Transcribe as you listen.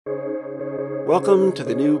Welcome to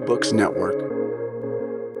the New Books Network.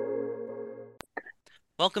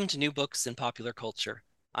 Welcome to New Books in Popular Culture.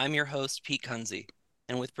 I'm your host, Pete Kunze,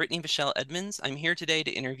 and with Brittany Michelle Edmonds, I'm here today to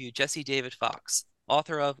interview Jesse David Fox,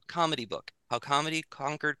 author of Comedy Book: How Comedy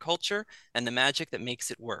Conquered Culture and the Magic That Makes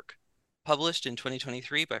It Work, published in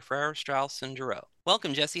 2023 by Farrar, Straus and Giroux.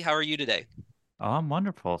 Welcome, Jesse. How are you today? Oh, I'm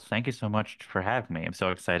wonderful. Thank you so much for having me. I'm so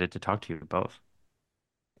excited to talk to you both.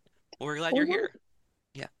 Well, we're glad Well, you're here.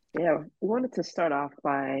 Yeah. we wanted to start off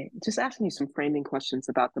by just asking you some framing questions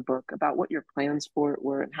about the book, about what your plans for it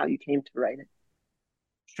were and how you came to write it.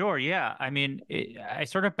 Sure, yeah. I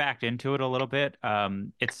sort of backed into it a little bit.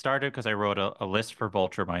 It started because I wrote a list for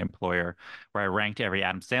Vulture, my employer, where I ranked every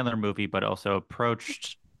Adam Sandler movie, but also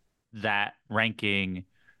approached that ranking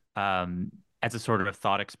um, as a sort of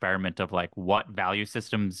thought experiment of like what value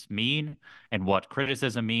systems mean and what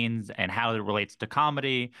criticism means and how it relates to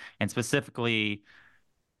comedy, and specifically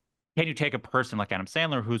can you take a person like Adam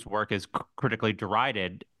Sandler, whose work is critically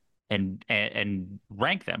derided, and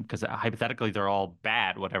rank them? Because hypothetically, they're all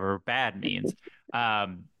bad, whatever bad means.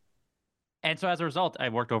 Um, and so as a result,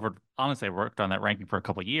 honestly, I worked on that ranking for a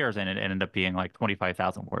couple of years, and it ended up being like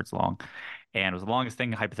 25,000 words long. And it was the longest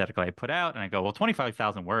thing hypothetically I put out. And I go, well,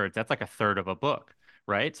 25,000 words, that's like a third of a book.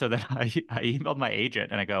 Right. So then I emailed my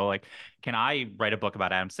agent and I go, like, can I write a book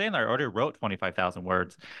about Adam Sandler? I already wrote 25,000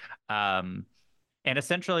 words. Um, and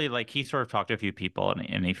essentially, like he sort of talked to a few people,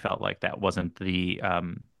 and he felt like that wasn't the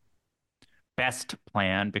best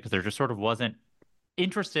plan because there just sort of wasn't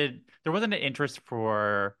an interest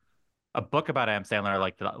for a book about Adam Sandler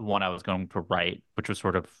like the one I was going to write, which was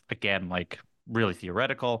sort of again like really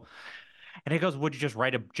theoretical. And he goes, "Would you just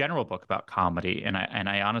write a general book about comedy?" And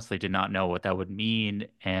I honestly did not know what that would mean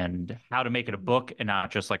and how to make it a book and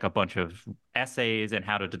not just like a bunch of essays and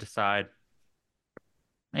how to decide.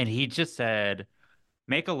 And he just said,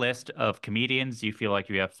 make a list of comedians you feel like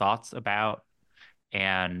you have thoughts about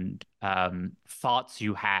and thoughts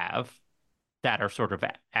you have that are sort of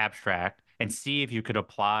abstract and see if you could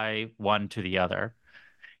apply one to the other.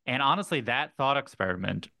 And honestly, that thought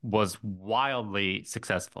experiment was wildly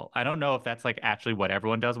successful. I don't know if that's like actually what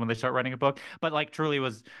everyone does when they start writing a book, but like truly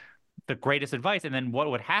was the greatest advice. And then what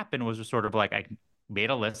would happen was just sort of like I made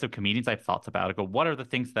a list of comedians I have thoughts about. I go, what are the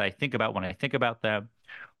things that I think about when I think about them?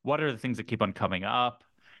 What are the things that keep on coming up?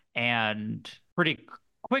 And pretty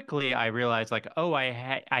quickly, I realized like, oh, I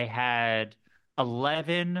had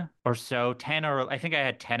 11 or so, 10 or I think I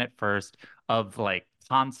had 10 at first of like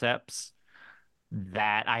concepts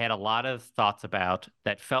that I had a lot of thoughts about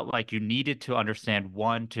that felt like you needed to understand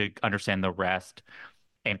one to understand the rest.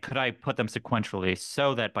 And could I put them sequentially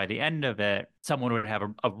so that by the end of it, someone would have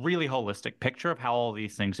a really holistic picture of how all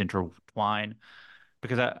these things intertwine?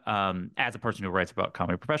 Because as a person who writes about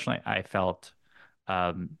comedy professionally, I felt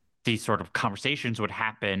these sort of conversations would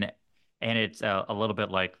happen. And it's a little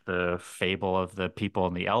bit like the fable of the people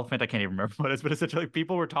and the elephant. I can't even remember what it is, but essentially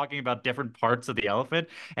people were talking about different parts of the elephant.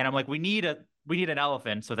 And I'm like, we need an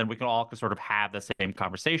elephant so then we can all sort of have the same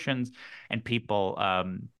conversations and people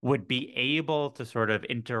would be able to sort of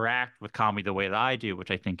interact with comedy the way that I do,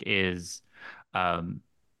 which I think is um,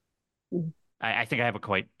 I think I have a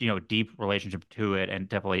quite, deep relationship to it and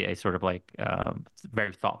definitely a sort of like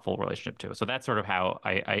very thoughtful relationship to it. So that's sort of how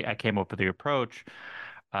I came up with the approach.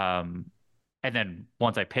 Um, and then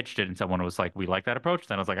once I pitched it and someone was like, we like that approach,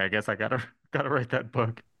 then I was like, I guess I gotta gotta write that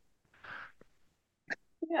book.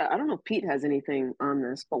 Yeah, I don't know if Pete has anything on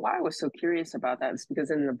this, but why I was so curious about that is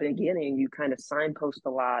because in the beginning you kind of signpost a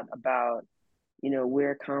lot about,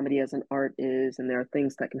 where comedy as an art is, and there are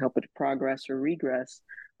things that can help it progress or regress.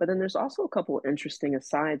 But then there's also a couple of interesting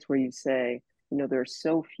asides where you say, there are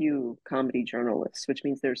so few comedy journalists, which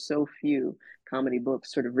means there's so few comedy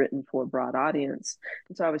books sort of written for a broad audience.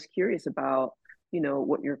 And so I was curious about,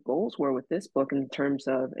 what your goals were with this book in terms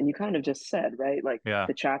of, and you kind of just said, right? Like Yeah,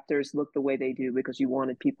 the chapters look the way they do because you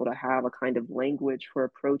wanted people to have a kind of language for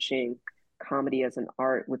approaching comedy as an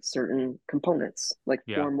art with certain components, like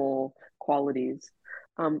yeah. formal qualities.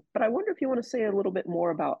 But I wonder if you want to say a little bit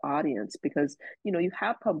more about audience because you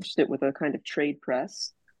have published it with a kind of trade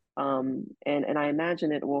press, and I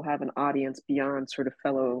imagine it will have an audience beyond sort of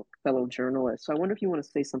fellow journalists. So I wonder if you want to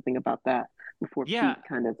say something about that before Pete Yeah,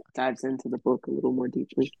 kind of dives into the book a little more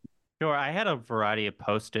deeply. sure. I had a variety of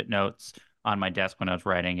post-it notes on my desk when I was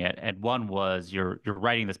writing it, and one was you're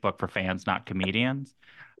writing this book for fans, not comedians.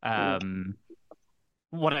 Mm, Um,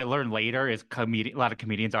 what I learned later is a lot of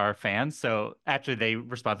comedians are fans, so actually they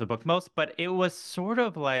respond to the book most. But it was sort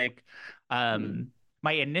of like mm, um,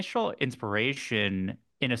 my initial inspiration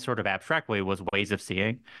in a sort of abstract way was Ways of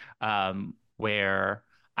Seeing, where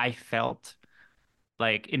I felt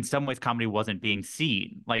like in some ways comedy wasn't being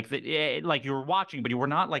seen. Like you were watching, but you were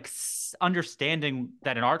not like understanding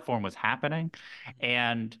that an art form was happening.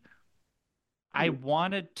 And I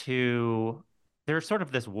wanted to. There's sort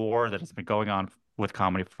of this war that has been going on with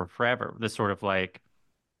comedy for forever. This sort of like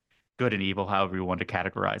good and evil, however you want to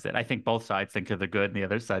categorize it. I think both sides think of the good and the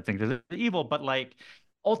other side thinks of the evil, but like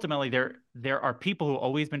ultimately there are people who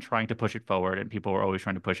always been trying to push it forward and people are always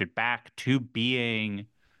trying to push it back to being,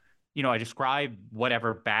 I describe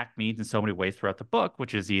whatever back means in so many ways throughout the book,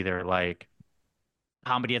 which is either like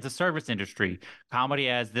comedy as a service industry, comedy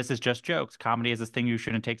as this is just jokes, comedy as this thing you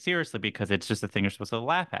shouldn't take seriously because it's just a thing you're supposed to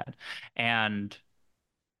laugh at. And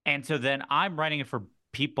and so then I'm writing it for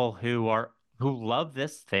people who love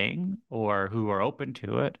this thing or who are open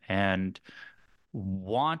to it and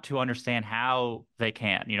want to understand how they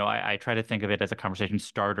can. I try to think of it as a conversation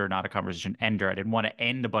starter, not a conversation ender. I didn't want to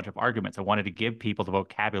end a bunch of arguments. I wanted to give people the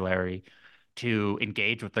vocabulary to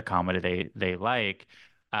engage with the comedy they like.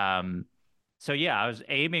 Um, so yeah, I was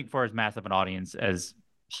aiming for as massive an audience as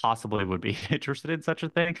possibly would be interested in such a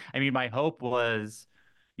thing. I mean, my hope was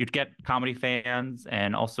you'd get comedy fans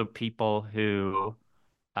and also people who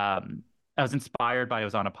I was inspired by. I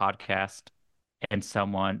was on a podcast and I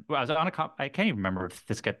was on I can't even remember if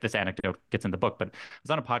this anecdote gets in the book, but I was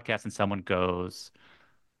on a podcast and someone goes,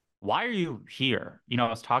 "Why are you here?" I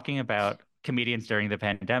was talking about comedians during the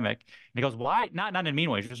pandemic, and he goes, "Why?" Not in a mean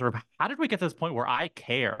way, just sort of, how did we get to this point where I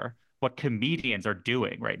care what comedians are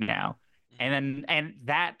doing right now? And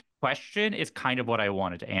that question is kind of what I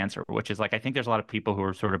wanted to answer, which is like I think there's a lot of people who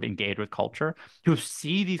are sort of engaged with culture who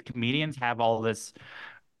see these comedians have all this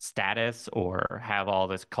status or have all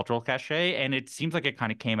this cultural cachet, and it seems like it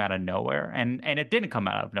kind of came out of nowhere, and it didn't come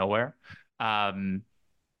out of nowhere. Um,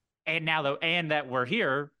 and now though, and that we're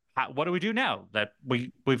here, what do we do now that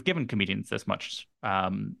we've given comedians this much,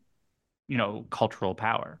 cultural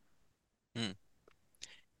power? Hmm.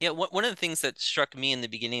 Yeah, one of the things that struck me in the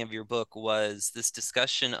beginning of your book was this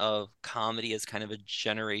discussion of comedy as kind of a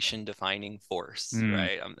generation defining force, Mm.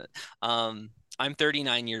 right? I'm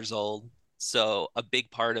 39 years old, so a big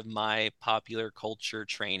part of my popular culture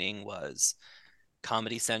training was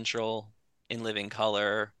Comedy Central, In Living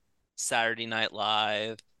Color, Saturday Night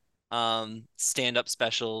Live, stand-up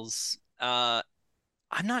specials. I'm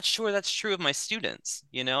not sure that's true of my students,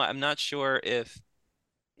 I'm not sure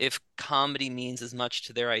if comedy means as much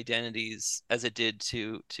to their identities as it did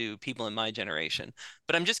to people in my generation.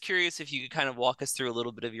 But I'm just curious if you could kind of walk us through a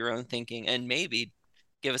little bit of your own thinking and maybe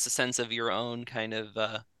give us a sense of your own kind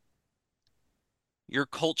of your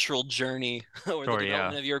cultural journey or the Sure,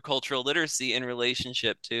 development yeah. of your cultural literacy in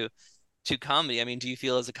relationship to comedy. I mean, do you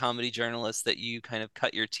feel as a comedy journalist that you kind of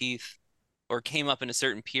cut your teeth or came up in a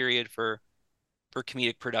certain period for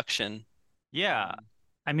comedic production? Yeah.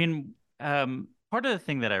 I mean, part of the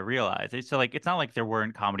thing that I realized is so like it's not like there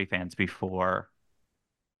weren't comedy fans before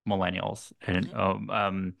millennials and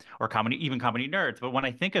Mhm. or comedy nerds. But when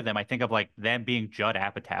I think of them, I think of like them being Judd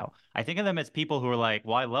Apatow. I think of them as people who are like,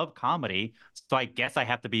 well, I love comedy, so I guess I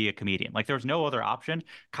have to be a comedian. Like there was no other option.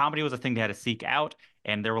 Comedy was a thing they had to seek out,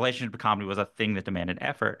 and their relationship to comedy was a thing that demanded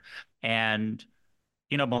effort. And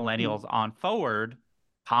millennials on forward,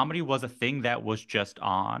 comedy was a thing that was just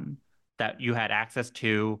on, that you had access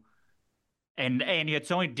to, and you had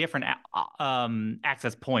so many different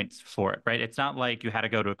access points for it, right? It's not like you had to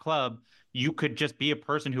go to a club. You could just be a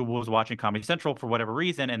person who was watching Comedy Central for whatever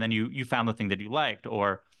reason, and then you found the thing that you liked.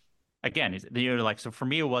 Or again, like, so for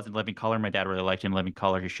me, it wasn't Living Color. My dad really liked In Living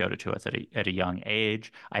Color. He showed it to us at a young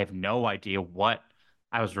age. I have no idea what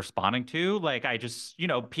I was responding to. Like, I just,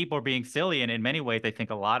 people are being silly. And in many ways, I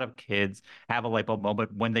think a lot of kids have a light bulb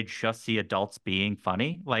moment when they just see adults being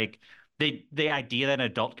funny. Like, the idea that an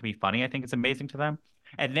adult can be funny, I think it's amazing to them.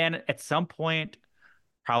 And then at some point,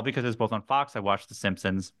 probably because it was both on Fox, I watched The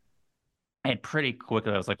Simpsons. And pretty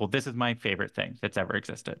quickly, I was like, well, this is my favorite thing that's ever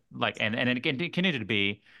existed. Like, and it continued to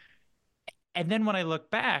be. And then when I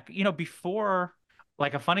look back, before,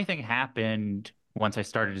 like a funny thing happened once I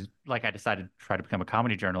started, like I decided to try to become a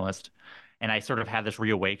comedy journalist, and I sort of had this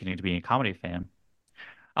reawakening to being a comedy fan.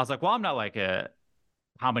 I was like, well, I'm not like a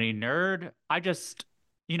comedy nerd. I just,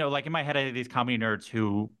 like in my head, I had these comedy nerds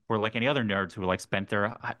who were like any other nerds who like spent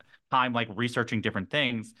their time like researching different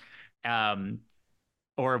things. Um,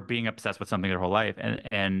 or being obsessed with something their whole life.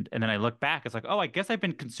 And then I look back, it's like, oh, I guess I've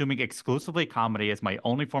been consuming exclusively comedy as my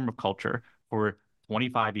only form of culture for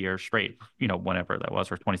 25 years straight, whenever that was,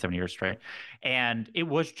 for 27 years straight. And it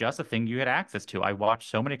was just a thing you had access to. I watched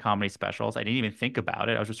so many comedy specials. I didn't even think about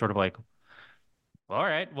it. I was just sort of like, all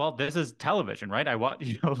right, well, this is television, right? I watch,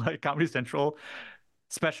 like Comedy Central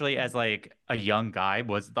especially as like a young guy,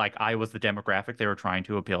 was like I was the demographic they were trying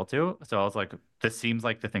to appeal to. So I was like, this seems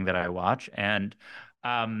like the thing that I watch.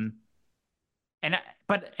 Um and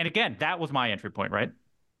again, that was my entry point, right?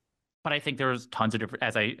 But I think there's tons of different,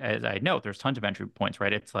 as I know, there's tons of entry points,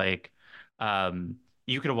 right? It's like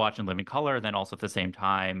you could have watched in living color, then also at the same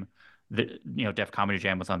time, Def Comedy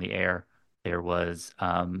Jam was on the air. There was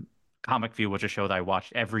Comic View, which is a show that I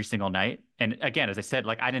watched every single night. And again, as I said,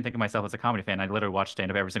 like I didn't think of myself as a comedy fan. I literally watched stand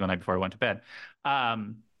up every single night before I went to bed.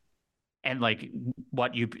 Um, and like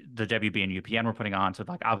what the WB and UPN were putting on. So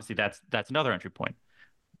like obviously that's another entry point.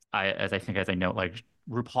 As I know, like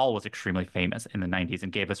RuPaul was extremely famous in the 90s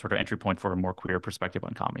and gave a sort of entry point for a more queer perspective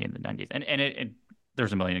on comedy in the 90s. And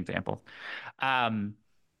there's a million examples. Um,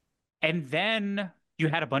 and then you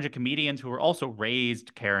had a bunch of comedians who were also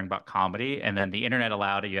raised caring about comedy, and then the internet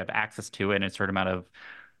allowed it. You have access to it in a certain amount of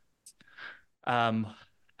um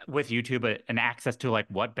with YouTube, an access to like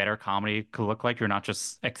what better comedy could look like. You're not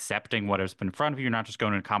just accepting what has been in front of you. You're not just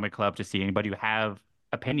going to a comedy club to see anybody. You have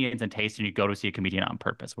opinions and taste, and you go to see a comedian on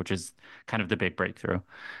purpose, which is kind of the big breakthrough.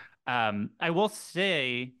 I will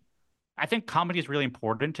say, I think comedy is really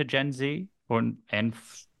important to Gen Z,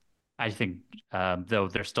 I think though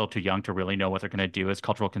they're still too young to really know what they're going to do as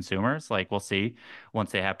cultural consumers. Like we'll see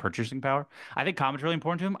once they have purchasing power. I think comedy is really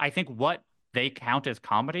important to them. I think what they count as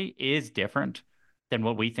comedy is different than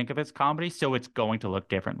what we think of as comedy, so it's going to look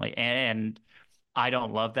differently. And I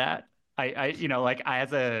don't love that. Like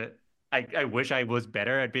I wish I was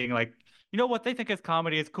better at being like, what they think is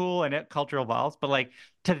comedy is cool and it cultural evolves, but like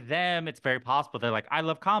to them, it's very possible. They're like, I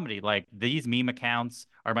love comedy. Like these meme accounts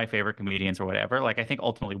are my favorite comedians or whatever. Like I think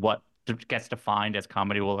ultimately what gets defined as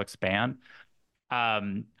comedy will expand,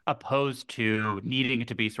 opposed to needing it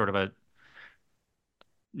to be sort of a,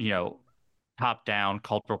 you know, top-down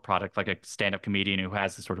cultural product like a stand-up comedian who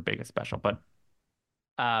has this sort of big special. But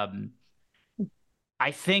um,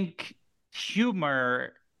 I think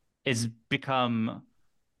humor is become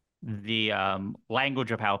the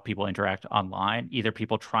language of how people interact online, either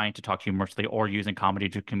people trying to talk humorously or using comedy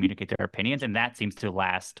to communicate their opinions, and that seems to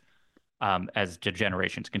last as the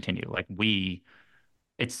generations continue.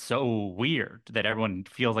 It's so weird that everyone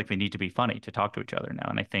feels like they need to be funny to talk to each other now,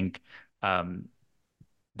 and I think um,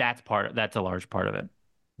 that's a large part of it.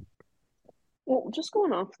 Well, just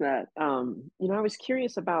going off that, I was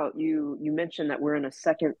curious about you. You mentioned that we're in a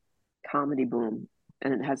second comedy boom,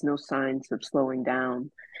 and it has no signs of slowing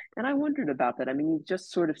down. And I wondered about that. I mean, you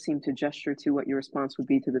just sort of seemed to gesture to what your response would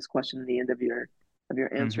be to this question at the end of your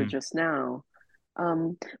answer Hmm. just now.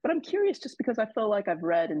 But I'm curious just because I feel like I've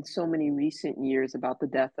read in so many recent years about the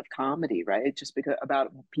death of comedy, right? Just because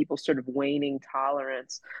about people sort of waning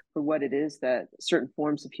tolerance for what it is that certain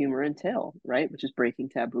forms of humor entail, right? Which is breaking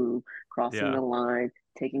taboo, crossing Yeah. the line,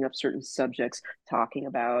 taking up certain subjects, talking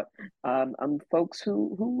about folks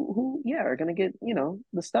who are going to get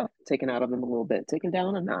the stuff taken out of them a little bit, taken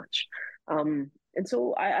down a notch. And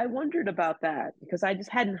so I wondered about that because I just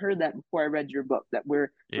hadn't heard that before I read your book, that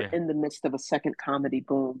we're Yeah. in the midst of a second comedy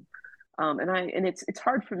boom. And it's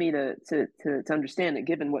hard for me to understand it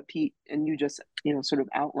given what Pete and you just sort of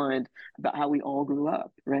outlined about how we all grew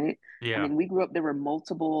up, right? I Yeah. mean, we grew up, there were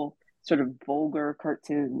multiple sort of vulgar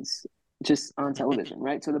cartoons just on television,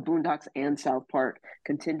 right? So the Boondocks and South Park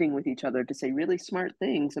contending with each other to say really smart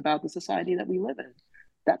things about the society that we live in.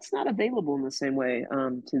 That's not available in the same way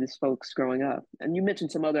to these folks growing up. And you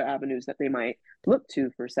mentioned some other avenues that they might look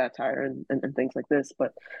to for satire and things like this.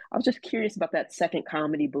 But I was just curious about that second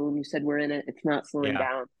comedy boom. You said we're in it, it's not slowing Yeah.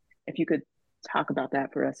 down. If you could talk about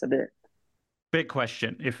that for us a bit. Big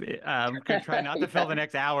question. If I'm gonna try not to fill the Yeah.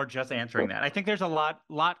 next hour just answering that. I think there's a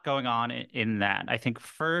lot going on in that. I think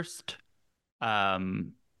first,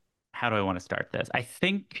 um, how do I want to start this? I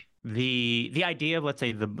think the idea of, let's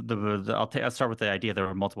say, I'll start with the idea there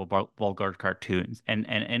were multiple vulgar cartoons,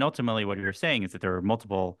 and ultimately what you're saying is that there were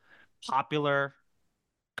multiple popular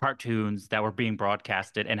cartoons that were being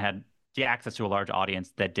broadcasted and had the access to a large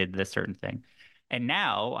audience that did this certain thing. And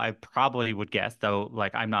now I probably would guess, though,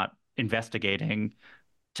 like I'm not investigating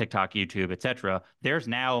TikTok, YouTube, etc. There's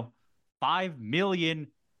now 5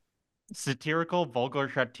 million satirical vulgar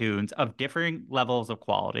cartoons of differing levels of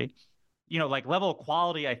quality. Like level of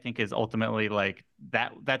quality, I think is ultimately like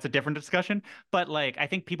that's a different discussion. But like I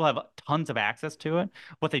think people have tons of access to it.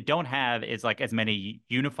 What they don't have is like as many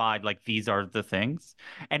unified, like these are the things.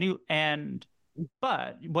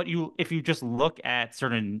 But if you just look at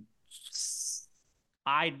certain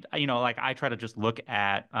like I try to just look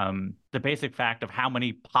at the basic fact of how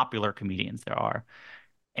many popular comedians there are.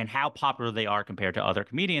 and how popular they are compared to other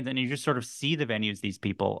comedians. And you just sort of see the venues these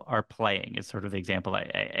people are playing is sort of the example.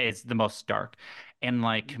 It's the most stark. And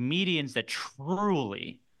like comedians that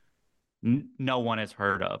truly no one has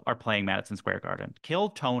heard of are playing Madison Square Garden. Kill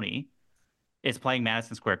Tony is playing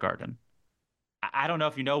Madison Square Garden. I don't know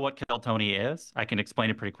if you know what Kill Tony is. I can explain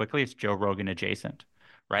it pretty quickly. It's Joe Rogan adjacent,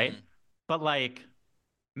 right? Mhm. But like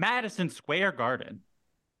Madison Square Garden,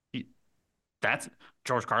 that's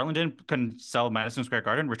George Carlin couldn't sell Madison Square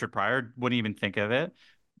Garden. Richard Pryor wouldn't even think of it.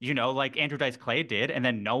 Like Andrew Dice Clay did, and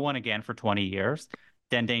then no one again for 20 years.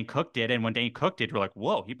 Then Dane Cook did, and when Dane Cook did, we're like,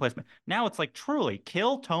 whoa, he plays. Now it's like truly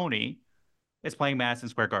Kill Tony is playing Madison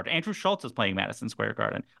Square Garden. Andrew Schultz is playing Madison Square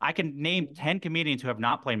Garden. I can name 10 comedians who have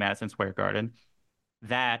not played Madison Square Garden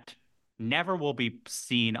that never will be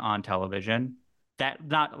seen on television. That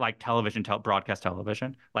not like broadcast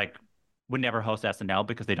television, like would never host SNL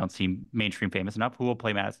because they don't seem mainstream famous enough, who will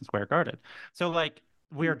play Madison Square Garden. So like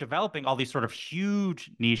we're developing all these sort of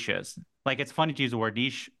huge niches. Like it's funny to use the word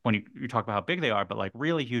niche when you talk about how big they are, but like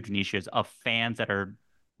really huge niches of fans that are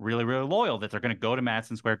really, really loyal that they're going to go to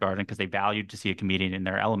Madison Square Garden because they valued to see a comedian in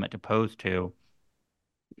their element, opposed to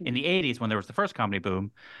in the 80s when there was the first comedy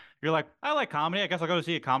boom. You're like, I like comedy. I guess I'll go to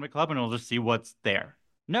see a comedy club and I'll just see what's there.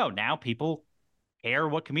 No, now people care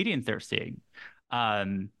what comedians they're seeing.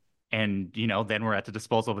 Um, and then we're at the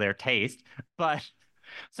disposal of their taste. But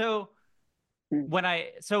so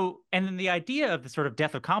and then the idea of the sort of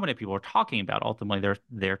death of comedy people are talking about, ultimately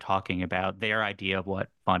they're talking about their idea of what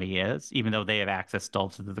funny is, even though they have access still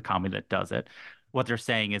to the comedy that does it. What they're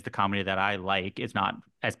saying is the comedy that I like is not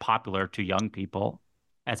as popular to young people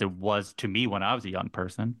as it was to me when I was a young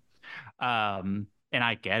person. And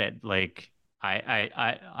I get it. Like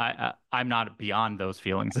I'm not beyond those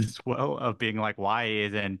feelings as well of being like, why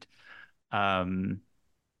isn't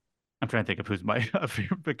I'm trying to think of who's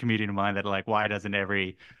a comedian of mine that like why doesn't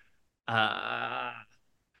every uh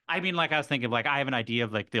I mean like I was thinking like I have an idea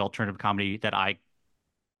of like the alternative comedy that I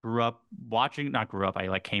grew up watching, not grew up, I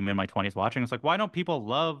like came in my 20s watching. It's like why don't people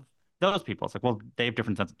love those people? It's like, well, they have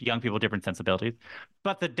young people, different sensibilities.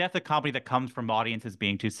 But the death of comedy that comes from audiences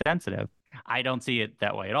being too sensitive, I don't see it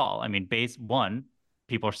that way at all. I mean,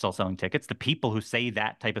 people are still selling tickets. The people who say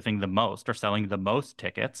that type of thing the most are selling the most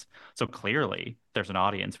tickets. So clearly there's an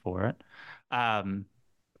audience for it. Um,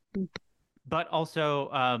 but also,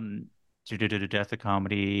 death of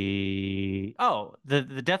comedy. Oh, the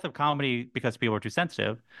death of comedy because people are too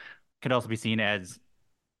sensitive can also be seen as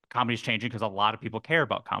comedy's changing because a lot of people care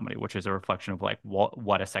about comedy, which is a reflection of like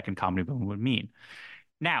what a second comedy boom would mean.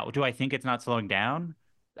 Now, do I think it's not slowing down?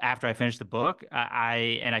 After I finish the book,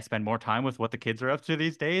 I spend more time with what the kids are up to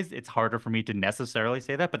these days. It's harder for me to necessarily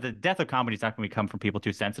say that, but the death of comedy is not going to come from people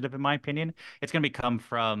too sensitive, in my opinion. It's going to come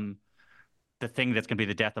from the thing that's going to be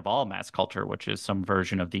the death of all mass culture, which is some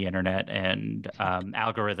version of the internet and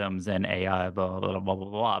algorithms and AI, blah, blah, blah, blah, blah,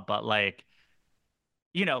 blah. But like,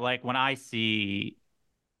 like when I see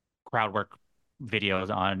crowd work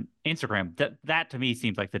videos on Instagram, that to me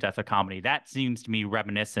seems like the death of comedy. That seems to me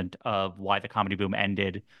reminiscent of why the comedy boom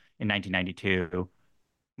ended in 1992,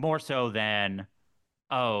 more so than,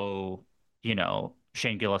 oh,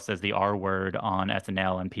 Shane Gillis says the R word on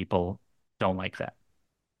SNL and people don't like that.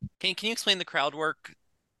 Can you explain the crowd work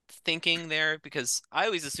thinking there? Because I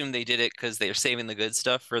always assumed they did it because they're saving the good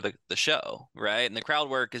stuff for the show, right? And the crowd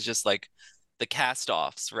work is just like the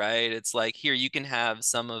cast-offs, right? It's like here you can have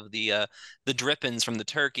some of the drippings from the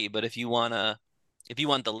turkey, but if you want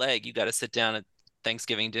the leg, you got to sit down at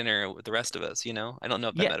Thanksgiving dinner with the rest of us, you know? I don't know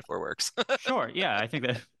if that Yeah, metaphor works. sure. Yeah, I think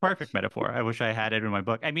that's perfect metaphor. I wish I had it in my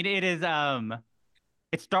book. I mean,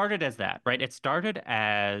 it started as that, right? It started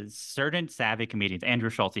as certain savvy comedians, Andrew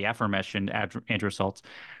Schultz, the aforementioned Andrew Schultz,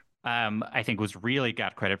 I think was really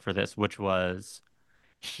got credit for this, which was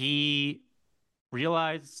he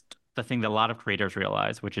realized the thing that a lot of creators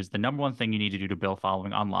realize, which is the number one thing you need to do to build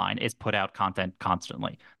following online is put out content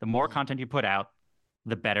constantly. The more Mhm. content you put out,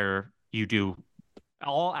 the better you do.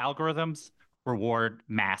 All algorithms reward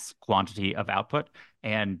mass quantity of output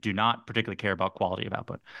and do not particularly care about quality of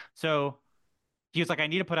output. So he was like, I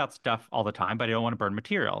need to put out stuff all the time, but I don't want to burn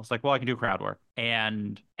material. It's like, well, I can do crowd work.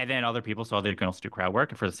 And then other people saw they can also do crowd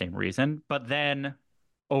work for the same reason. But then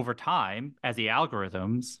over time, as the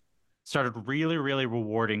algorithms started really, really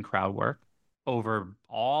rewarding crowd work over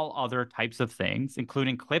all other types of things,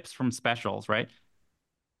 including clips from specials, right?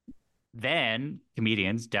 Then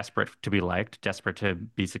comedians, desperate to be liked, desperate to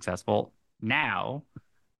be successful, now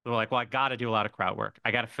they're like, well, I got to do a lot of crowd work.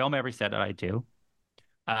 I got to film every set that I do.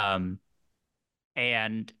 Um,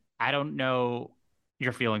 And I don't know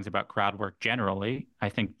your feelings about crowd work generally. I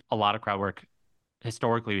think a lot of crowd work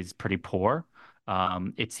historically is pretty poor.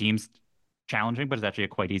 It seems challenging, but it's actually a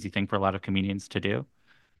quite easy thing for a lot of comedians to do.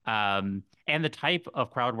 And the type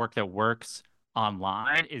of crowd work that works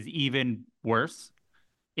online is even worse.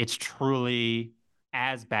 It's truly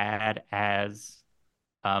as bad as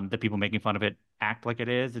the people making fun of it act like it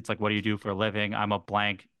is. It's like, what do you do for a living? I'm a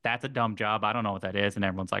blank. That's a dumb job. I don't know what that is. And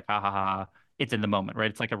everyone's like, ha ha ha. It's in the moment, right?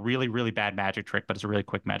 It's like a really, really bad magic trick, but it's a really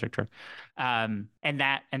quick magic trick. And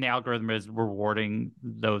the algorithm is rewarding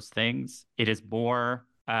those things. It is more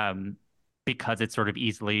because it's sort of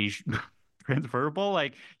easily transferable.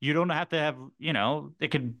 Like you don't have to have,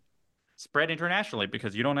 it could spread internationally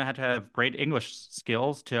because you don't have to have great English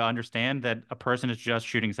skills to understand that a person is just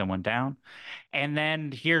shooting someone down. And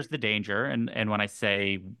then here's the danger. And when I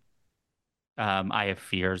say I have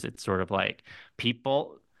fears, it's sort of like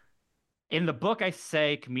people in the book, I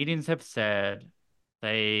say comedians have said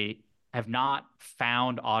they have not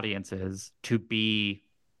found audiences to be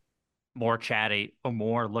more chatty or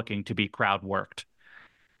more looking to be crowd worked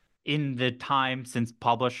in the time since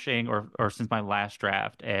publishing or since my last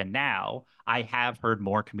draft. And now I have heard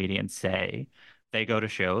more comedians say they go to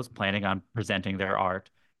shows planning on presenting their art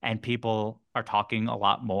and people are talking a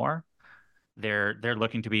lot more. They're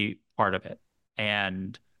looking to be part of it.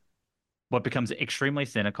 And what becomes extremely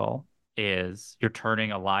cynical is you're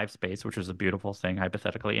turning a live space, which is a beautiful thing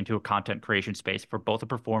hypothetically, into a content creation space for both the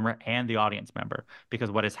performer and the audience member.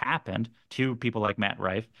 Because what has happened to people like Matt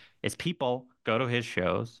Rife is people go to his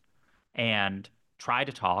shows and try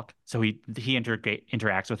to talk. So he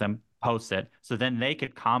interacts with them, posts it. So then they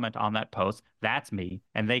could comment on that post. That's me.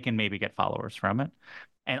 And they can maybe get followers from it.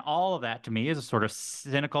 And all of that to me is a sort of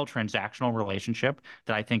cynical transactional relationship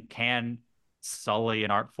that I think can sully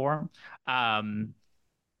an art form. Um,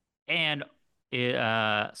 and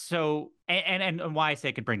and why I say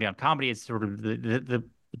it could bring down comedy is sort of the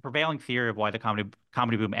prevailing theory of why the comedy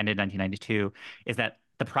boom ended in 1992 is that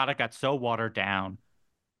the product got so watered down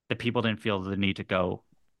that people didn't feel the need to go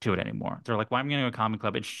to it anymore. They're like, why am I going to a comedy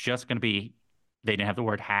club? It's just going to be, they didn't have the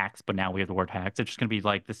word hacks, but now we have the word hacks. It's just going to be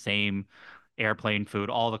like the same airplane food,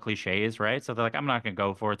 all the cliches, right? So they're like, I'm not going to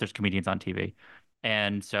go for it. There's comedians on TV.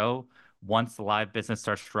 And so once the live business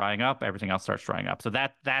starts drying up, everything else starts drying up. So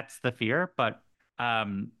that's the fear. But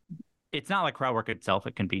um, it's not like crowd work itself.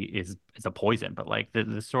 It can be is a poison, but like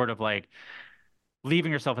the sort of like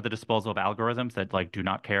leaving yourself at the disposal of algorithms that like do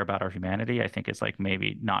not care about our humanity, I think is like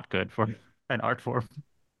maybe not good for an art form.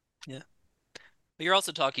 Yeah. But you're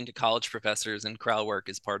also talking to college professors, and crowd work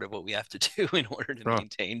is part of what we have to do in order to Sure.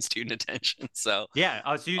 maintain student attention. So yeah,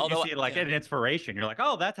 so you although, see it like yeah. an inspiration. You're like,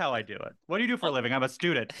 oh, that's how I do it. What do you do for a living? I'm a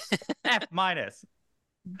student. F minus.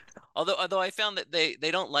 Although I found that they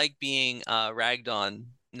don't like being ragged on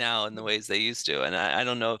now in the ways they used to, and I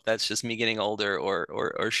don't know if that's just me getting older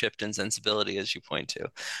or shift in sensibility as you point to.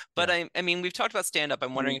 But Yeah. I mean we've talked about stand up.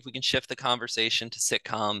 I'm wondering if we can shift the conversation to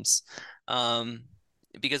sitcoms.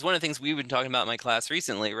 Because one of the things we've been talking about in my class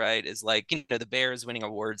recently, right, is like, the Bear is winning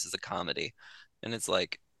awards as a comedy. And it's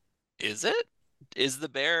like, is it? Is the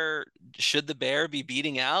Bear, should the Bear be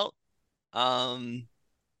beating out um,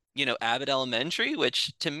 Abbott Elementary,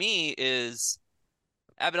 which to me is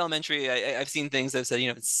Abbott Elementary. I've seen things that have said,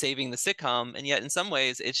 it's saving the sitcom, and yet in some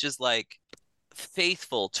ways it's just like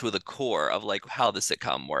faithful to the core of like how the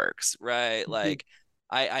sitcom works, right? Mm-hmm. Like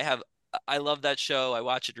I have I love that show. I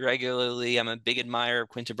watch it regularly. I'm a big admirer of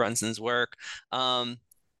Quinta Brunson's work.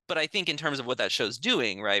 But I think in terms of what that show's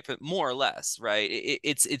doing, right, but more or less, right,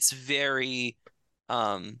 it's very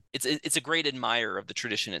it's a great admirer of the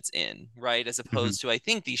tradition it's in, right? As Mm-hmm. opposed to I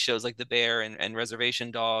think these shows like The Bear and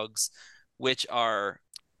Reservation Dogs, which are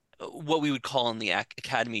what we would call in the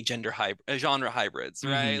academy genre hybrids,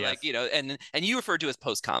 Mm-hmm. right? Like, Yes. and you referred to as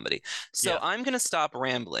post comedy. So Yes. I'm going to stop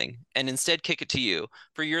rambling and instead kick it to you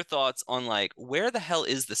for your thoughts on like where the hell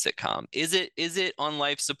is the sitcom? Is it on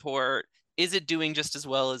life support? Is it doing just as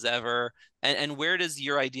well as ever? And where does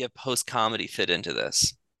your idea of post comedy fit into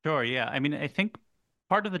this? Sure. Yeah. I mean, I think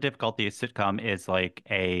part of the difficulty of sitcom is like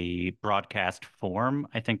a broadcast form.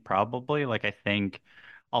 I think probably like I think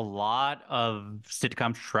a lot of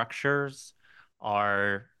sitcom structures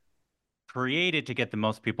are created to get the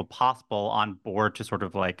most people possible on board to sort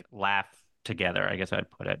of like laugh together, I guess I'd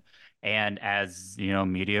put it. And as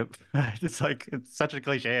media, it's such a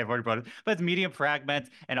cliche, I've already brought it, but as media fragments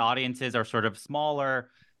and audiences are sort of smaller,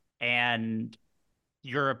 and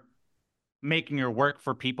you're making your work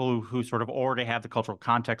for people who sort of already have the cultural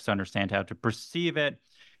context to understand how to perceive it,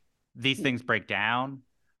 these things break down.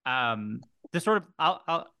 There's sort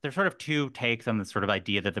of there's sort of two takes on the sort of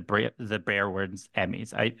idea that the Bear wins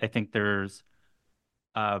Emmys. I think there's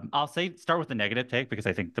I'll say start with the negative take because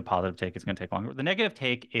I think the positive take is going to take longer. The negative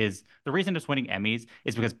take is the reason it's winning Emmys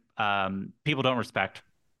is because people don't respect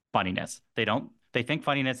funniness. They think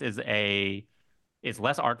funniness is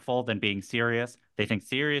less artful than being serious. They think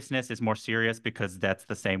seriousness is more serious because that's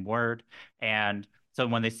the same word. And so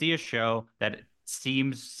when they see a show that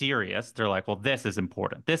seems serious, they're like, well, this is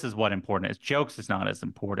important. This is what important is. Jokes is not as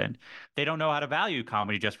important. They don't know how to value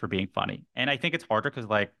comedy just for being funny. And I think it's harder because,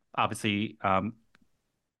 like, obviously,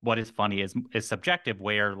 what is funny is subjective,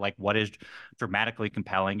 where like what is dramatically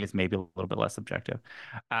compelling is maybe a little bit less subjective.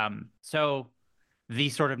 So the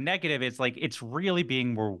sort of negative is like it's really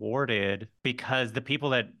being rewarded because the people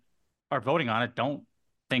that are voting on it don't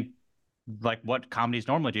think like what comedies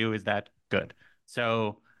normally do is that good.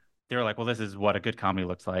 So they're like, well, this is what a good comedy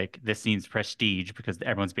looks like. This seems prestige because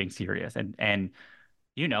everyone's being serious, and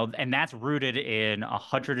that's rooted in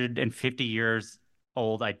 150 years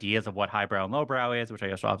old ideas of what highbrow and lowbrow is, which I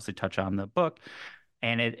guess will obviously touch on in the book.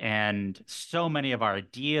 And so many of our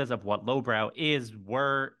ideas of what lowbrow is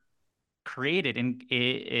were created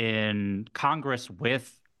in Congress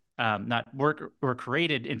with not were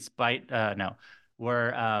created in spite no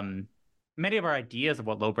were many of our ideas of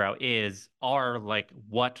what lowbrow is are like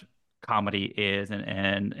what comedy is,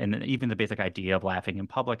 and even the basic idea of laughing in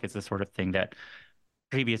public is the sort of thing that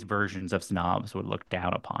previous versions of snobs would look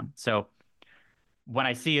down upon. So when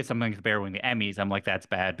I see something like Bear winning the Emmys, I'm like, that's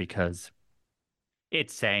bad because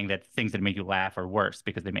it's saying that things that make you laugh are worse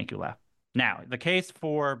because they make you laugh. Now, the case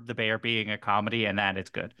for The Bear being a comedy and that it's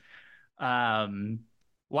good. Um,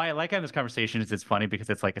 why I like having this conversation is it's funny because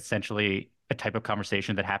it's like essentially a type of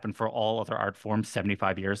conversation that happened for all other art forms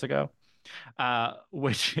 75 years ago,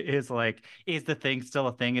 which is like, is the thing still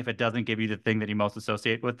a thing if it doesn't give you the thing that you most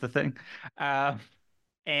associate with the thing?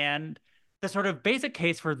 And the sort of basic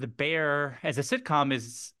case for The Bear as a sitcom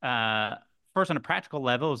is first on a practical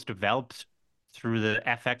level, it was developed through the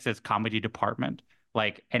FX's comedy department,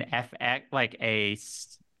 like an FX, like a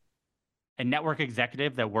network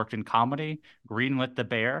executive that worked in comedy, greenlit The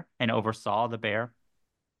Bear and oversaw The Bear.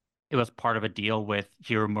 It was part of a deal with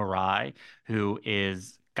Hiro Murai, who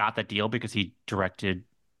is got the deal because he directed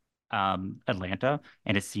Atlanta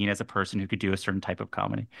and is seen as a person who could do a certain type of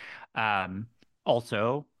comedy.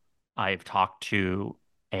 Also, I've talked to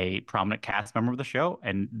a prominent cast member of the show,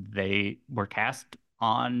 and they were cast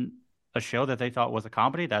on a show that they thought was a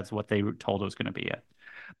comedy. That's what they were told it was going to be it.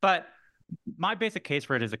 But my basic case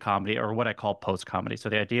for it is a comedy, or what I call post comedy. So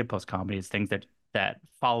the idea of post comedy is things that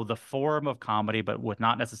follow the form of comedy, but with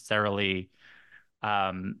not necessarily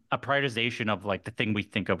a prioritization of like the thing we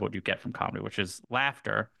think of what you get from comedy, which is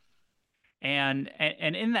laughter. And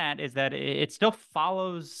in that is that it still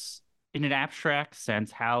follows in an abstract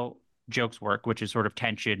sense how jokes work, which is sort of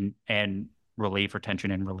tension and relief or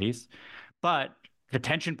tension and release. But the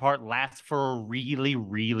tension part lasts for a really,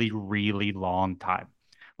 really, really long time.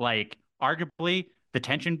 Like arguably the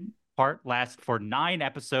tension part lasts for 9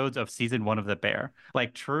 episodes of season 1 of The Bear.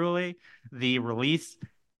 Like truly, the release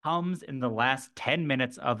comes in the last 10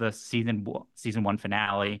 minutes of the season 1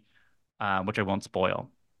 finale, which I won't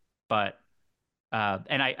spoil. But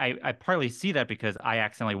and I partly see that because I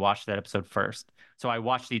accidentally watched that episode first. So I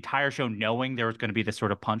watched the entire show knowing there was going to be this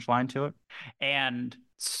sort of punchline to it. And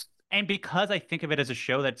and because I think of it as a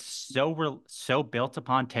show that's so built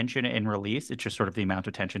upon tension and release, it's just sort of the amount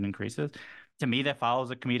of tension increases. To me, that follows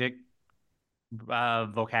a comedic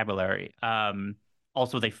vocabulary.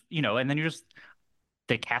 Also, and then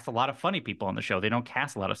they cast a lot of funny people on the show. They don't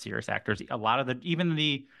cast a lot of serious actors. A lot of even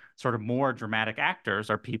the sort of more dramatic actors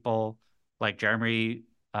are people like Jeremy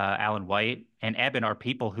Allen White and Eben are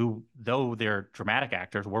people who, though they're dramatic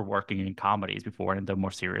actors, were working in comedies before and the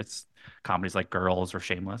more serious comedies like Girls or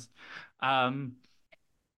Shameless. Um,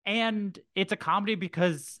 and it's a comedy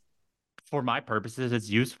because for my purposes, it's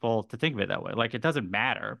useful to think of it that way. Like it doesn't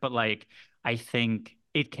matter, but like I think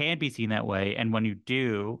it can be seen that way. And when you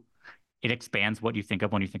do, it expands what you think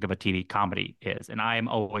of when you think of a TV comedy is. And I am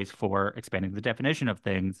always for expanding the definition of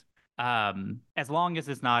things, as long as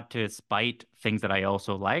it's not to spite things that I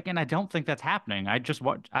also like. And I don't think that's happening.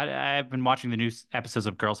 I've been watching the new episodes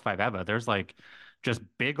of Girls Five Eva. There's like just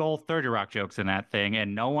big old 30 Rock jokes in that thing,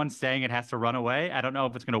 and no one's saying it has to run away. I don't know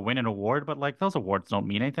if it's going to win an award, but like those awards don't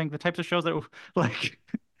mean anything. The types of shows that like,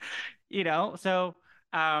 so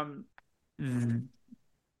um,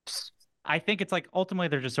 I think it's like ultimately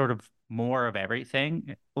they're just sort of more of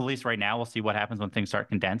everything. At least right now, we'll see what happens when things start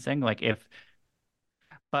condensing.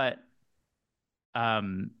 But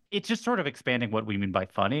it's just sort of expanding what we mean by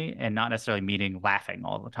funny and not necessarily meaning laughing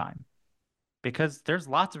all the time. because there's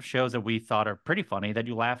lots of shows that we thought are pretty funny that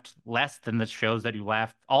you laughed less than the shows that you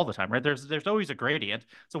laugh all the time, right? There's always a gradient.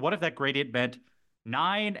 So what if that gradient meant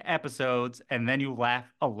 9 episodes and then you laugh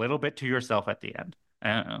a little bit to yourself at the end?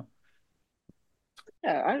 I don't know.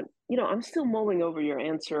 Yeah, I'm still mulling over your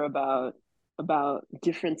answer about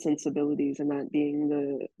different sensibilities and that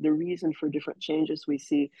being the reason for different changes we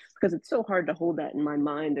see, because it's so hard to hold that in my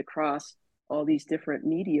mind across all these different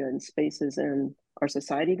media and spaces in our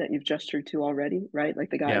society that you've gestured to already, right? Like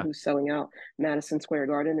the guy Yeah. who's selling out Madison Square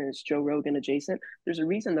Garden and is Joe Rogan adjacent. There's a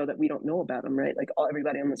reason though that we don't know about him, right? Like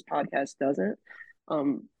everybody on this podcast doesn't.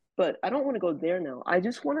 But I don't want to go there now. I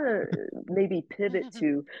just want to maybe pivot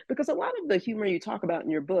to, because a lot of the humor you talk about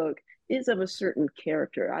in your book is of a certain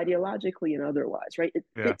character, ideologically and otherwise, right? It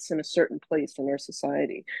Yeah. fits in a certain place in our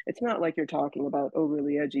society. It's not like you're talking about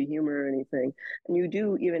overly edgy humor or anything. And you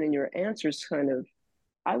do, even in your answers, kind of,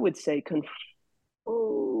 I would say,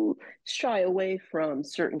 shy away from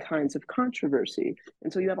certain kinds of controversy.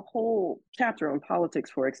 And so you have a whole chapter on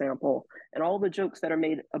politics, for example, and all the jokes that are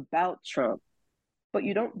made about Trump, but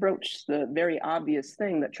you don't broach the very obvious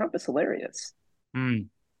thing that Trump is hilarious. Mm.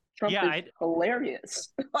 Trump Yeah, is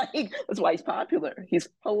hilarious. Like, that's why he's popular. He's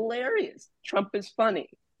hilarious. Trump is funny.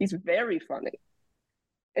 He's very funny.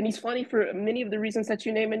 And he's funny for many of the reasons that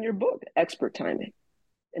you name in your book: expert timing,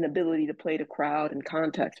 an ability to play to crowd and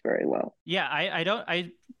context very well. Yeah, I don't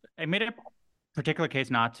I made a particular case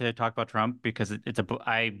not to talk about Trump because it's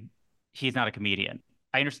he's not a comedian.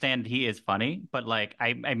 I understand he is funny, but like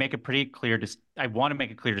I make a pretty clear I want to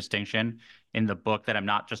make a clear distinction in the book that I'm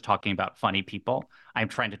not just talking about funny people. I'm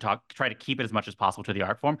trying to try to keep it as much as possible to the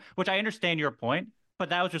art form, which I understand your point, but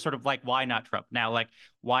that was just sort of like, why not Trump? Now, like,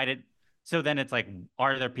 why did so then it's like,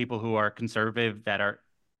 are there people who are conservative that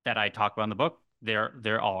I talk about in the book?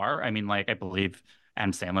 There are. I mean, like, I believe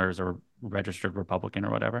Adam Sandler is a registered Republican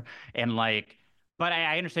or whatever. And like, but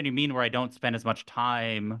I understand you mean where I don't spend as much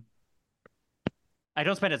time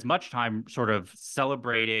sort of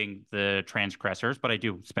celebrating the transgressors, but I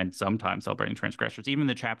do spend some time celebrating transgressors. Even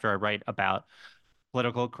the chapter I write about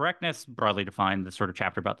political correctness, broadly defined, the sort of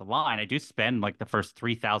chapter about the line, I do spend like the first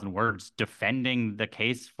 3,000 words defending the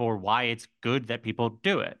case for why it's good that people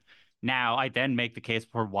do it. Now, I then make the case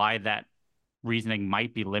for why that reasoning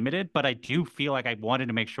might be limited, but I do feel like I wanted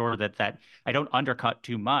to make sure that I don't undercut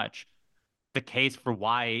too much the case for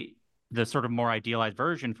why the sort of more idealized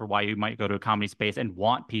version for why you might go to a comedy space and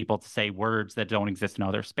want people to say words that don't exist in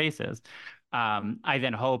other spaces. I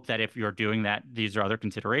then hope that if you're doing that, these are other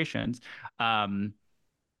considerations.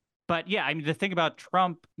 But yeah, I mean, the thing about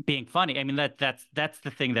Trump being funny, I mean, that's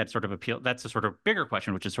the thing that sort of that's a sort of bigger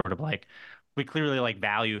question, which is sort of like, we clearly like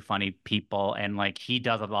value funny people, and like he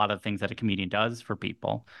does a lot of things that a comedian does for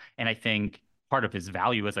people. And I think part of his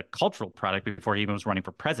value as a cultural product before he even was running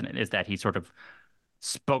for president is that he sort of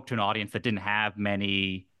spoke to an audience that didn't have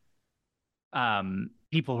many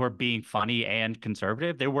people who are being funny and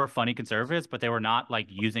conservative. They were funny conservatives, but they were not like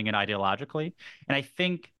using it ideologically. And I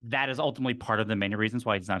think that is ultimately part of the many reasons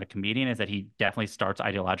why he's not a comedian, is that he definitely starts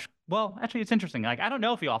ideologically. Well, actually, it's interesting. Like, I don't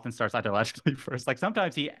know if he often starts ideologically first. Like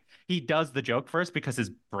sometimes he does the joke first because his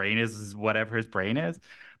brain is whatever his brain is.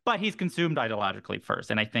 But he's consumed ideologically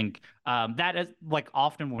first. And I think that is like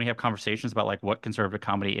often when we have conversations about like what conservative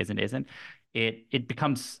comedy is and isn't, it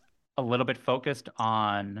becomes a little bit focused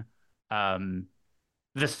on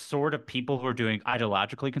the sort of people who are doing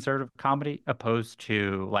ideologically conservative comedy opposed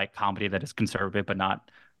to like comedy that is conservative but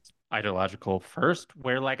not ideological first,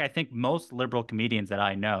 where like I think most liberal comedians that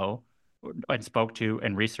I know and spoke to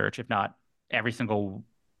and research, if not every single,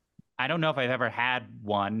 I don't know if I've ever had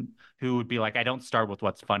one who would be like, I don't start with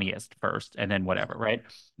what's funniest first and then whatever, right?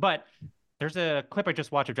 But there's a clip I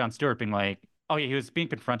just watched of Jon Stewart being like, oh yeah, he was being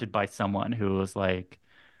confronted by someone who was like,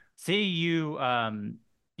 see, you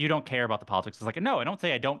don't care about the politics. It's like, no, I don't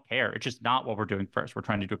say I don't care. It's just not what we're doing first. We're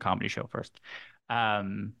trying to do a comedy show first.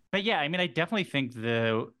 But yeah, I mean, I definitely think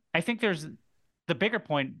I think there's the bigger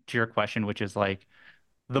point to your question, which is like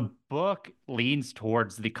the book leans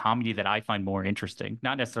towards the comedy that I find more interesting,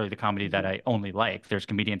 not necessarily the comedy that I only like. There's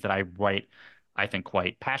comedians that I write, I think,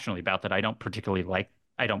 quite passionately about that I don't particularly like.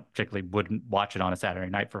 I don't particularly wouldn't watch it on a Saturday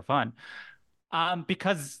night for fun.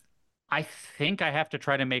 Because I think I have to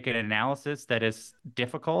try to make an analysis that is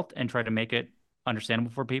difficult and try to make it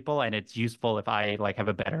understandable for people. And it's useful if I like have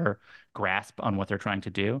a better grasp on what they're trying to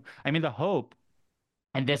do. I mean, the hope,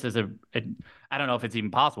 and this is I don't know if it's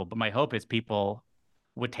even possible, but my hope is people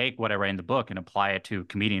would take what I write in the book and apply it to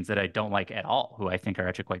comedians that I don't like at all, who I think are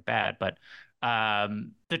actually quite bad. But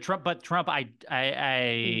Trump,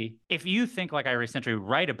 if you think like I essentially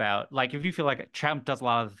write about, like if you feel like Trump does a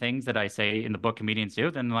lot of the things that I say in the book comedians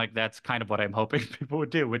do, then like that's kind of what I'm hoping people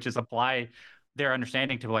would do, which is apply their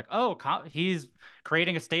understanding to like, oh, he's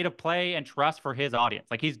creating a state of play and trust for his audience.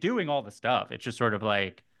 Like he's doing all the stuff. It's just sort of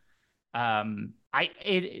like,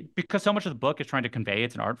 because so much of the book is trying to convey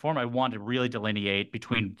it's an art form. I want to really delineate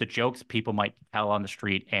between the jokes people might tell on the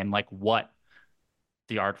street and like what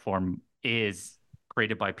the art form is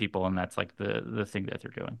created by people, and that's like the thing that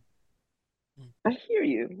they're doing. I hear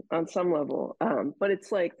you on some level, but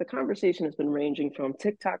it's like the conversation has been ranging from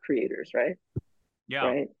TikTok creators, right? Yeah.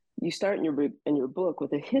 Right. You start in your book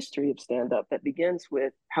with a history of stand up that begins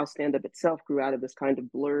with how stand up itself grew out of this kind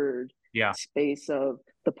of blurred space of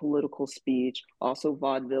the political speech, also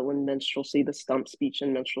vaudeville and minstrelsy, the stump speech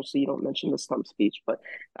and minstrelsy. You don't mention the stump speech, but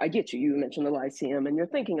I get you. You mentioned the Lyceum, and you're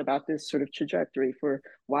thinking about this sort of trajectory for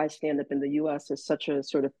why stand up in the US is such a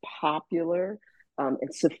sort of popular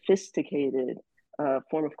and sophisticated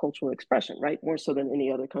form of cultural expression, right? More so than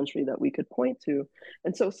any other country that we could point to.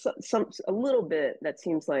 And so, a little bit that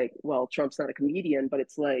seems like, well, Trump's not a comedian, but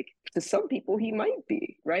it's like to some people he might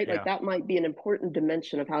be, right? Yeah. Like that might be an important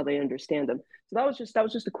dimension of how they understand him. So that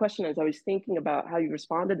was just a question as I was thinking about how you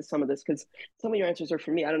responded to some of this, because some of your answers are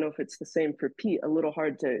for me. I don't know if it's the same for Pete. A little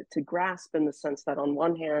hard to grasp in the sense that on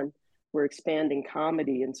one hand, we're expanding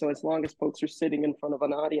comedy, and so as long as folks are sitting in front of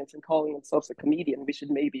an audience and calling themselves a comedian, we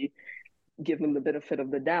should maybe give them the benefit of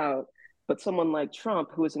the doubt. But someone like Trump,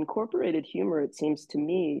 who has incorporated humor, it seems to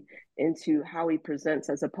me, into how he presents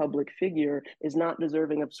as a public figure, is not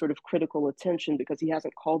deserving of sort of critical attention because he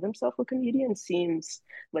hasn't called himself a comedian, seems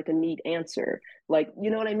like a neat answer. Like, you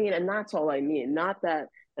know what I mean? And that's all I mean. Not that,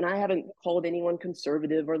 and I haven't called anyone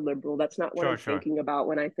conservative or liberal. That's not what I'm thinking about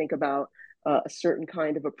when I think about a certain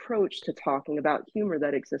kind of approach to talking about humor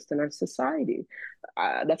that exists in our society.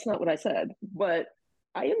 That's not what I said. But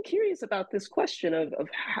I am curious about this question of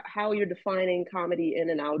how you're defining comedy in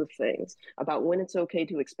and out of things, about when it's okay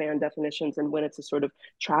to expand definitions and when it's a sort of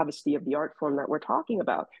travesty of the art form that we're talking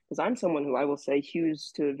about. Because I'm someone who I will say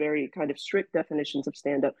hews to very kind of strict definitions of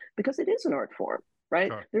stand-up because it is an art form,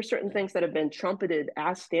 right? Sure. There's certain things that have been trumpeted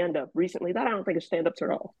as stand-up recently that I don't think are stand-ups at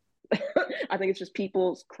all. I think it's just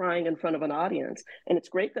people crying in front of an audience. And it's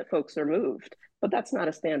great that folks are moved, but that's not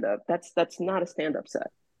a stand-up. That's not a stand-up set.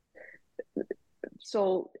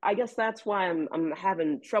 So I guess that's why I'm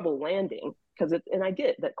having trouble landing, because and I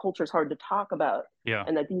get that culture is hard to talk about,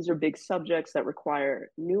 and that these are big subjects that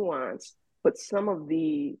require nuance, but some of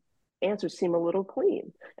the answers seem a little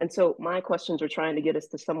clean. And so my questions are trying to get us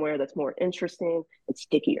to somewhere that's more interesting and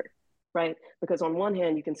stickier, right? Because on one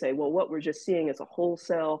hand, you can say, well, what we're just seeing is a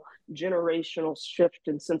wholesale generational shift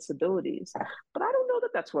in sensibilities. But I don't know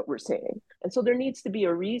that that's what we're seeing. And so there needs to be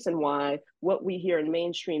a reason why what we hear in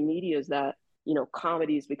mainstream media is that, you know,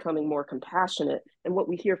 comedy is becoming more compassionate. And what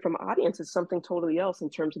we hear from audience is something totally else in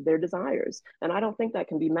terms of their desires. And I don't think that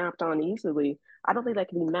can be mapped on easily. I don't think that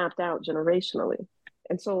can be mapped out generationally.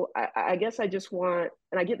 And so I guess I just want,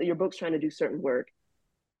 and I get that your book's trying to do certain work,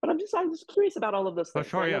 but I'm just curious about all of those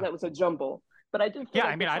things. I know that was a jumble, but I do feel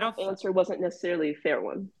like the Trump answer wasn't necessarily a fair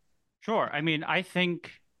one. Sure. I mean, I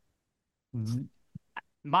think the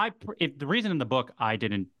reason in the book I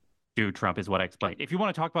didn't do Trump is what I explained. If you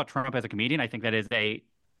want to talk about Trump as a comedian, I think that is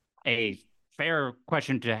a fair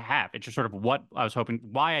question to have. It's just sort of what I was hoping.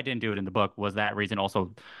 Why I didn't do it in the book was that reason.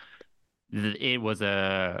 Also, it was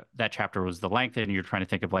that chapter was the length, and you're trying to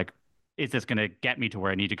think of like, is this going to get me to where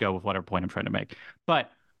I need to go with whatever point I'm trying to make? But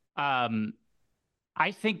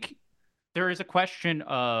I think there is a question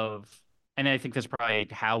of, and I think that's probably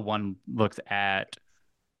how one looks at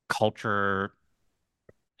culture.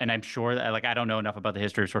 And I'm sure that, like, I don't know enough about the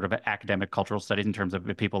history of sort of academic cultural studies in terms of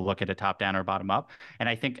if people look at it top down or bottom up. And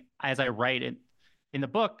I think as I write it in the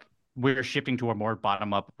book, we're shifting to a more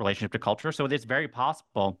bottom up relationship to culture. So it's very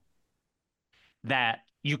possible that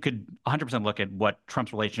you could 100% look at what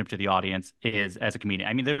Trump's relationship to the audience is as a comedian.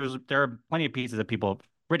 I mean, there are plenty of pieces that people have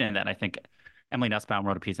written in that. I think Emily Nussbaum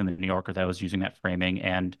wrote a piece in the New Yorker that was using that framing,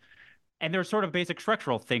 and there's sort of basic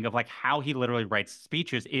structural thing of like how he literally writes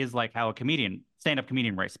speeches is like how a stand-up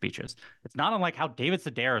comedian writes speeches. It's not unlike how David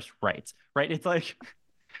Sedaris writes, right? It's like,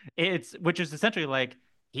 which is essentially like,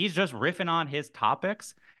 he's just riffing on his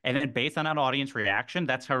topics, and then based on an audience reaction,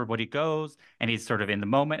 that's how everybody goes, and he's sort of in the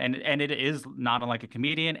moment, and it is not unlike a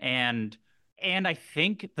comedian, and I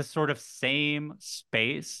think the sort of same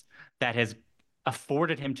space that has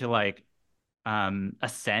afforded him to like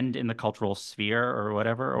ascend in the cultural sphere or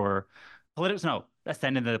whatever, or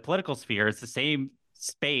ascend in the political sphere, is the same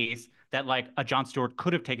space that like a Jon Stewart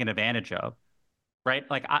could have taken advantage of, right?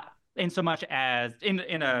 Like in so much as in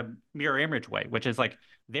a mirror image way, which is like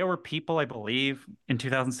there were people, I believe, in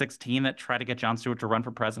 2016 that tried to get Jon Stewart to run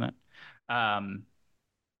for president. Um,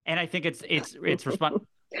 and I think it's response.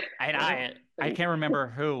 And I can't remember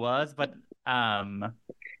who it was, but um,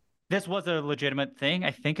 this was a legitimate thing.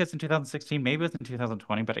 I think it's in 2016, maybe it's in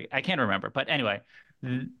 2020, but I can't remember. But anyway,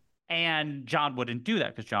 and John wouldn't do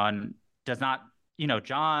that because John does not,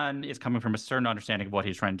 John is coming from a certain understanding of what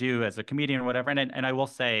he's trying to do as a comedian or whatever. And I will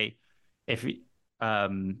say, if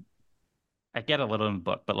um, I get a little in the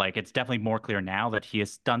book, but like it's definitely more clear now that he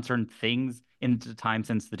has done certain things in the time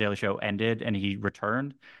since The Daily Show ended and he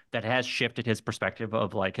returned that has shifted his perspective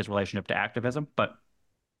of like his relationship to activism. But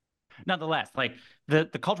nonetheless, like the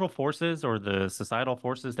cultural forces or the societal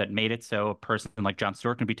forces that made it so a person like Jon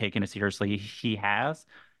Stewart can be taken as seriously he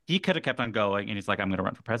could have kept on going and he's like, I'm going to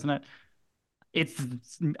run for president. It's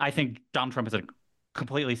I think Donald Trump is a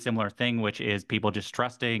completely similar thing, which is people just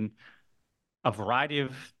trusting a variety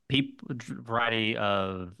of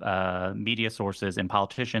media sources and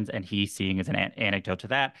politicians, and he's seeing as an anecdote to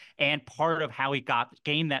that. And part of how he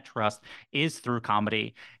gained that trust is through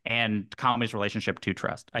comedy and comedy's relationship to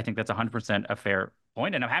trust. I think that's 100% a fair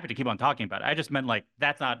point, and I'm happy to keep on talking about it. I just meant like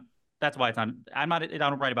that's why it's not. I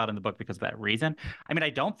don't write about it in the book because of that reason. I mean,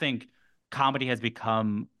 I don't think comedy has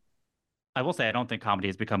become. I will say I don't think comedy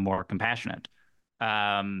has become more compassionate.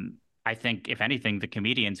 I think, if anything, the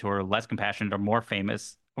comedians who are less compassionate are more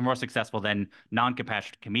famous or more successful than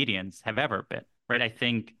non-compassionate comedians have ever been, right? I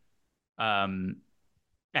think, um,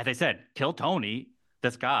 as I said, Kill Tony,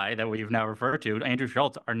 this guy that we've now referred to, Andrew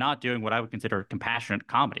Schultz, are not doing what I would consider compassionate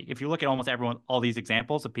comedy. If you look at almost everyone, all these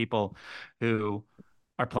examples of people who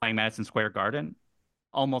are playing Madison Square Garden,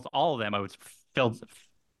 almost all of them I would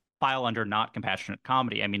file under not compassionate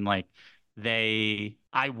comedy. I mean, like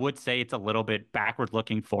I would say it's a little bit backward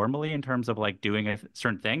looking formally in terms of like doing a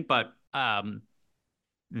certain thing, but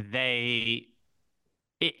they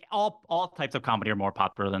all types of comedy are more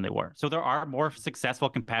popular than they were. So there are more successful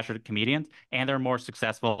compassionate comedians, and they're more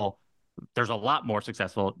successful. There's a lot more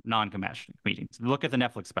successful non-compassionate comedians. Look at the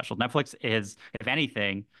Netflix special. Netflix is, if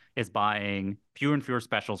anything, is buying fewer and fewer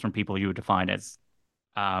specials from people you would define as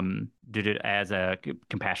did it as a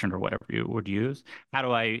compassion or whatever you would use. How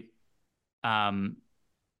do I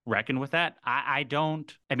reckon with that? I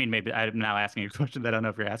don't. I mean, maybe I'm now asking a question that I don't know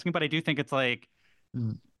if you're asking, but I do think it's like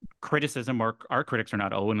criticism or our critics are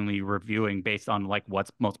not only reviewing based on like what's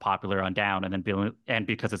most popular on down and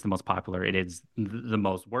because it's the most popular, it is the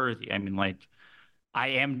most worthy. I mean, like I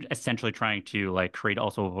am essentially trying to like create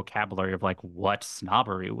also a vocabulary of like what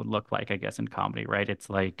snobbery would look like, I guess, in comedy, right? It's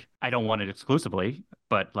like I don't want it exclusively,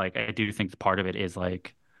 but like I do think part of it is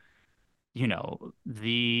like,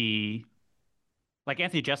 the like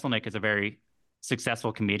Anthony Jeselnik is a very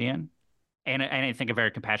successful comedian and I think a very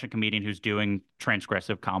compassionate comedian who's doing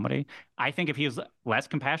transgressive comedy. I think if he was less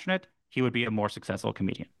compassionate, he would be a more successful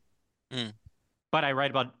comedian. Mm. But I write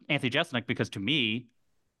about Anthony Jeselnik because to me,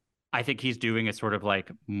 I think he's doing a sort of like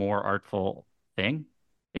more artful thing.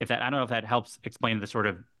 I don't know if that helps explain the sort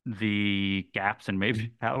of the gaps and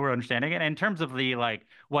maybe how we're understanding it. And in terms of the like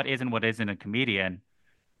what is and what isn't a comedian,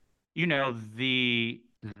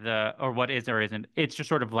 or what is or isn't, it's just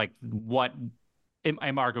sort of like what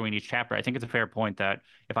I'm arguing each chapter. I think it's a fair point that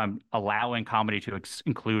if I'm allowing comedy to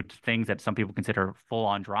include things that some people consider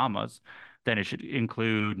full-on dramas, then it should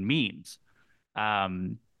include memes.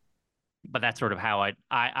 But that's sort of how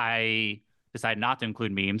I decide not to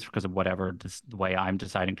include memes because of whatever the way I'm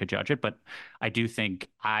deciding to judge it. But I do think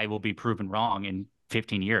I will be proven wrong in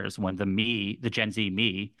 15 years when the Gen Z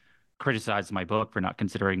me, criticizes my book for not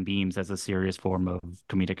considering memes as a serious form of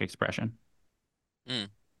comedic expression. Mm.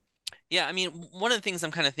 Yeah, I mean, one of the things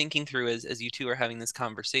I'm kind of thinking through as you two are having this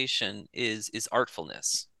conversation is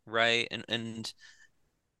artfulness, right? And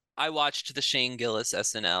I watched the Shane Gillis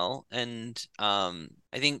SNL, and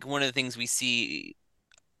I think one of the things we see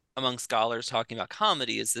among scholars talking about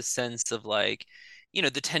comedy is this sense of like,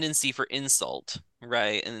 the tendency for insult,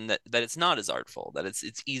 right? And that it's not as artful, that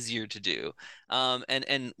it's easier to do.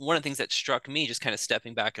 And one of the things that struck me just kind of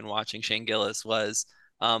stepping back and watching Shane Gillis was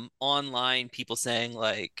online people saying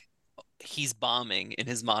like he's bombing in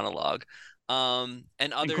his monologue. And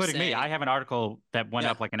others including me. saying, I have an article that went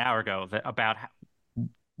yeah, up like an hour ago about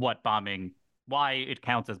what bombing, why it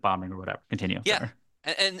counts as bombing or whatever. Continue. yeah,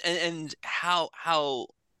 Sorry. and how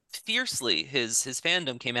fiercely his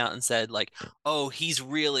fandom came out and said like, oh, he's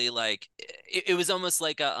really like it was almost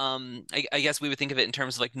like a I guess we would think of it in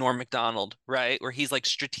terms of like Norm Macdonald, right? Where he's like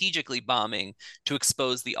strategically bombing to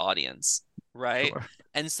expose the audience, right? Sure.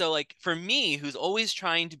 And so like for me, who's always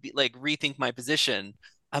trying to be like rethink my position,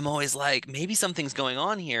 I'm always like, maybe something's going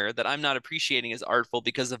on here that I'm not appreciating as artful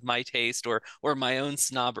because of my taste or my own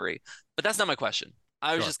snobbery. But that's not my question.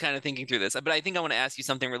 I was Sure. just kind of thinking through this, but I think I want to ask you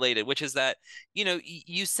something related, which is that,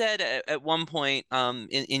 you said at one point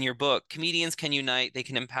in your book, comedians can unite, they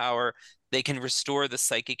can empower, they can restore the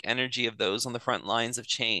psychic energy of those on the front lines of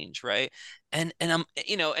change, right? And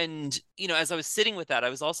as I was sitting with that, I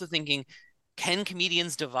was also thinking, can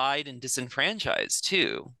comedians divide and disenfranchise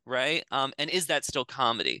too, right? And is that still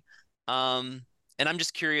comedy? Um, and I'm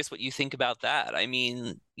just curious what you think about that. I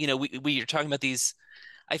mean, we are talking about these.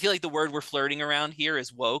 I feel like the word we're flirting around here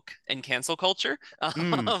is woke and cancel culture,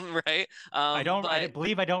 Mm. right? I But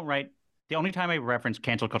believe I don't write. The only time I reference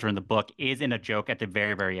cancel culture in the book is in a joke at the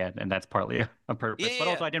very, very end, and that's partly a yeah, purpose. yeah, But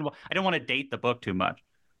yeah. also, I didn't want to date the book too much.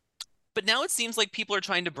 But now it seems like people are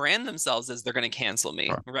trying to brand themselves as they're going to cancel me,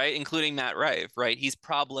 Sure. right? Including Matt Rife, right? He's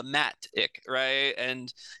problematic, right?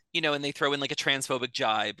 And they throw in like a transphobic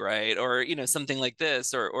jibe, right? Or, something like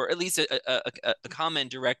this, or at least a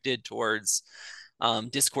comment directed towards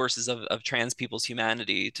discourses of trans people's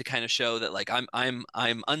humanity to kind of show that like I'm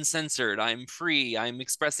uncensored, I'm free, I'm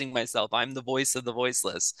expressing myself, I'm the voice of the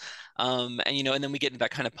voiceless. And then we get into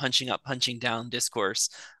that kind of punching up, punching down discourse.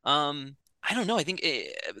 I don't know. I think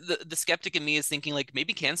the skeptic in me is thinking like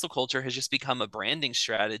maybe cancel culture has just become a branding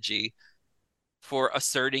strategy for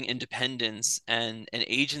asserting independence and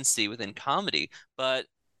agency within comedy. But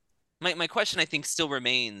my question, I think, still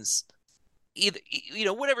remains either,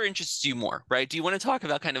 whatever interests you more, right? Do you want to talk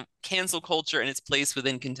about kind of cancel culture and its place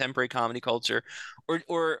within contemporary comedy culture? Or,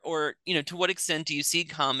 to what extent do you see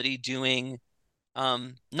comedy doing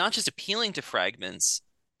not just appealing to fragments,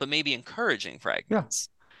 but maybe encouraging Yeah. fragments?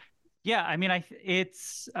 Yeah, I mean,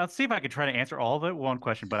 I'll see if I can try to answer all of it one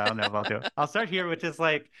question, but I don't know if I'll do it. I'll start here, which is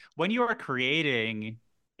like when you are creating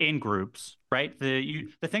in groups, right? The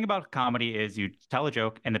thing about comedy is you tell a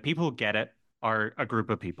joke, and the people who get it are a group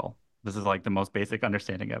of people. This is like the most basic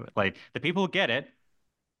understanding of it. Like the people who get it,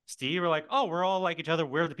 Steve, are like, oh, we're all like each other.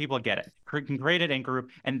 We're the people that get it. Can create it in group,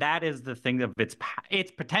 and that is the thing of its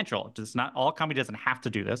potential. Just not all comedy doesn't have to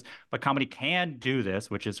do this, but comedy can do this,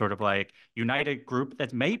 which is sort of like unite a group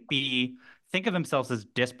that may be think of themselves as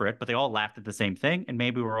disparate, but they all laughed at the same thing, and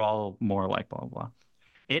maybe we're all more like blah blah blah.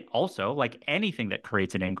 It also, like anything that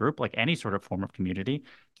creates an in group, like any sort of form of community,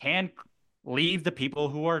 can leave the people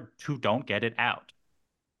who don't get it out.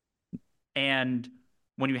 And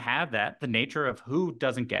when you have that, the nature of who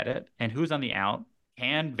doesn't get it and who's on the out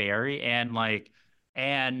can vary. And I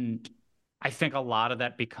think a lot of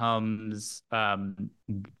that becomes, when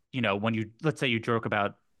let's say you joke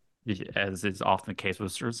about, as is often the case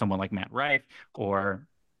with someone like Matt Rife, or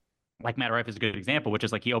like Matt Rife is a good example, which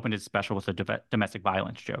is like he opened his special with a domestic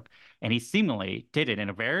violence joke. And he seemingly did it in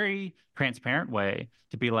a very transparent way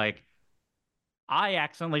to be like, I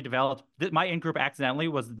accidentally developed my in group accidentally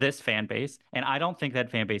was this fan base, and I don't think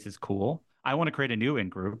that fan base is cool. I want to create a new in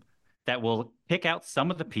group that will pick out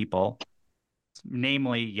some of the people,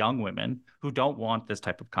 namely young women, who don't want this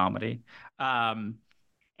type of comedy. Um,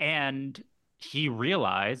 and he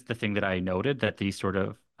realized the thing that I noted that these sort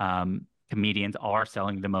of comedians are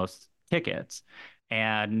selling the most tickets.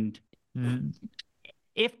 And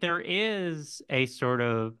if there is a sort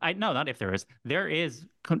of I no, not if there is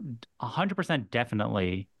 100%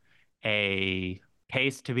 definitely a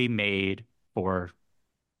case to be made for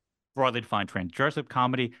broadly defined transgressive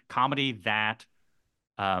comedy that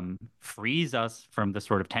frees us from the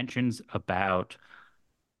sort of tensions about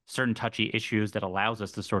certain touchy issues, that allows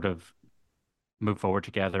us to sort of move forward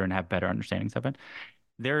together and have better understandings of it.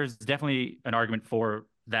 There's definitely an argument for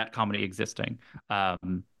that comedy existing.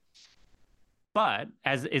 But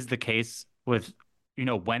as is the case with,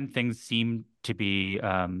 when things seem to be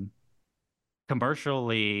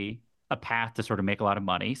commercially a path to sort of make a lot of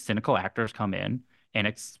money, cynical actors come in and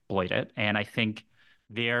exploit it. And I think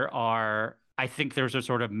there's a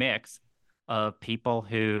sort of mix of people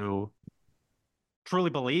who truly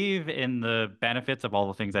believe in the benefits of all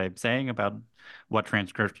the things I'm saying about what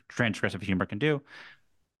transgressive humor can do,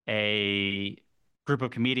 a group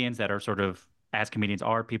of comedians that are sort of, as comedians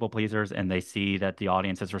are, people pleasers, and they see that the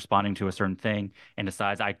audience is responding to a certain thing and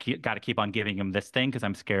decides got to keep on giving them this thing because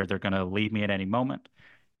I'm scared they're going to leave me at any moment.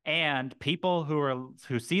 And people who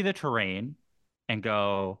see the terrain and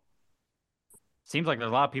go, seems like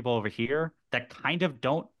there's a lot of people over here that kind of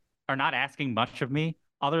don't are not asking much of me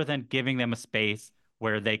other than giving them a space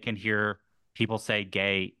where they can hear people say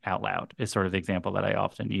gay out loud is sort of the example that I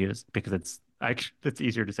often use because it's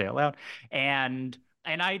easier to say out loud. And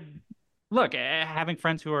I look, having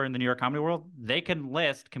friends who are in the New York comedy world, they can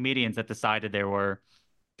list comedians that decided they were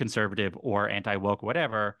conservative or anti-woke,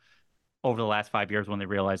 whatever, over the last 5 years when they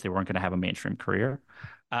realized they weren't going to have a mainstream career.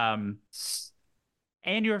 Um,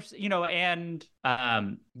 and you're, yeah,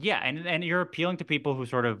 and you're appealing to people who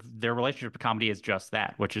sort of their relationship to comedy is just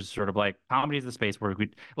that, which is sort of like comedy is the space where we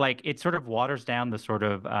like it sort of waters down the sort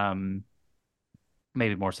of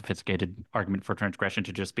maybe more sophisticated argument for transgression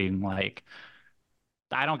to just being like,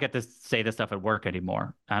 I don't get to say this stuff at work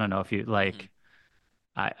anymore. I don't know if you Mm-hmm. like.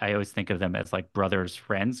 I always think of them as like brothers,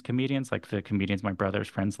 friends, comedians, like the comedians my brother's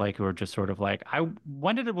friends like, who are just sort of like,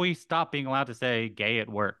 when did we stop being allowed to say gay at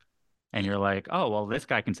work? And Mm-hmm. you're like, oh, well, this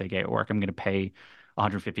guy can say gay at work. I'm going to pay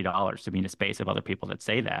 $150 to be in a space of other people that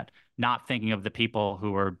say that, not thinking of the people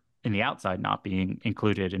who are in the outside not being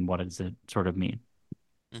included in what does it sort of mean.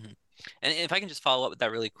 Mm-hmm. And if I can just follow up with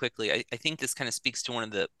that really quickly, I think this kind of speaks to one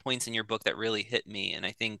of the points in your book that really hit me, and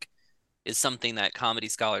I think is something that comedy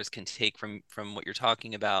scholars can take from what you're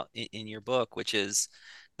talking about in your book, which is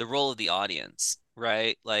the role of the audience,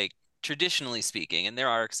 right? Like traditionally speaking, and there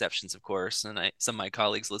are exceptions, of course, and some of my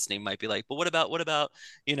colleagues listening might be like, but what about,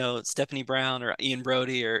 Stephanie Brown or Ian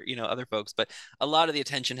Brody or, other folks? But a lot of the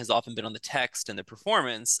attention has often been on the text and the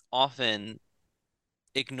performance, often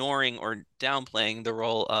ignoring or downplaying the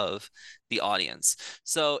role of the audience.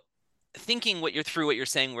 So thinking what you're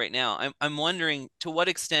saying right now, I'm wondering, to what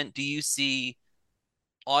extent do you see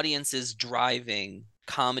audiences driving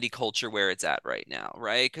comedy culture where it's at right now,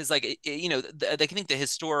 right? Because like I think the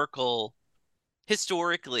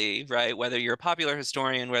historically, right, whether you're a popular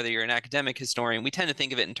historian, whether you're an academic historian, we tend to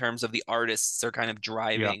think of it in terms of the artists are kind of Yeah.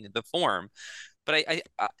 driving the form. But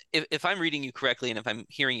if I'm reading you correctly and if I'm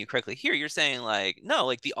hearing you correctly here, you're saying like, no,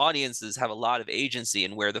 like the audiences have a lot of agency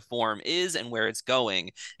in where the form is and where it's going,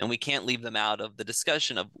 and we can't leave them out of the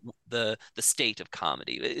discussion of the state of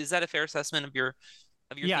comedy. Is that a fair assessment of your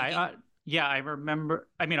Yeah, thinking? yeah, I remember.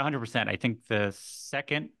 I mean, 100%. I think the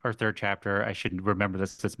second or third chapter, I should remember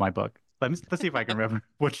this. It's my book. Let's see if I can remember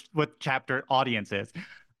what chapter audience is.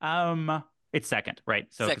 It's second, right?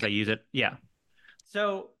 So because I Second. use it, yeah.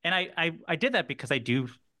 So, and I did that because I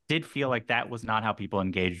did feel like that was not how people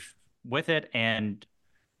engage with it, and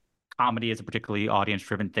comedy is a particularly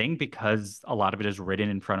audience-driven thing because a lot of it is written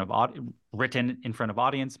in front of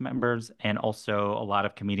audience members, and also a lot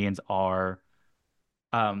of comedians are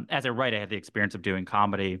as a writer, I had the experience of doing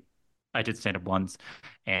comedy. I did stand up once,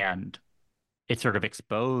 and it sort of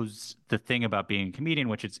exposed the thing about being a comedian,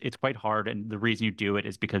 which it's quite hard. And the reason you do it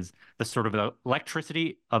is because the sort of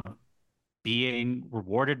electricity of being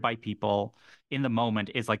rewarded by people in the moment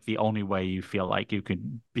is like the only way you feel like you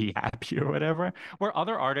could be happy or whatever. Where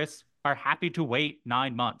other artists are happy to wait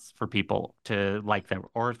 9 months for people to like them,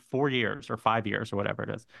 or 4 years or 5 years or whatever it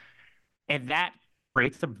is, and that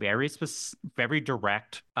creates a very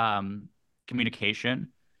direct communication,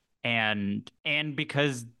 and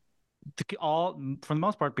because all for the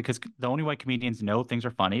most part, because the only way comedians know things are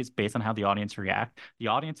funny is based on how the audience react. The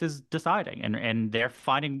audience is deciding, and they're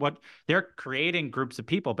finding what they're creating groups of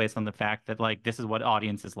people based on the fact that like this is what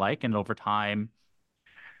audience is like, and over time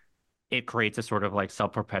it creates a sort of like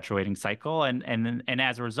self-perpetuating cycle, and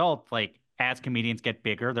as a result, like as comedians get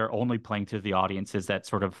bigger, they're only playing to the audiences that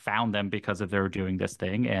sort of found them because of their doing this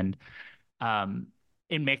thing, and um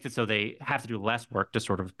it makes it so they have to do less work to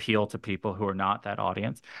sort of appeal to people who are not that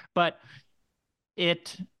audience. But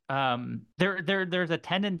it there's a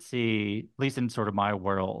tendency, at least in sort of my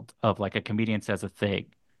world, of like a comedian says a thing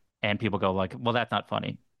and people go like, well, that's not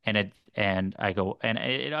funny, and I go, and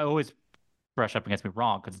I always brush up against me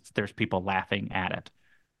wrong because there's people laughing at it.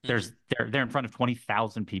 Hmm. They're in front of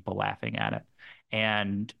 20,000 people laughing at it,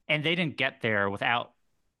 and they didn't get there without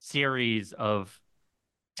series of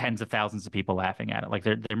tens of thousands of people laughing at it. Like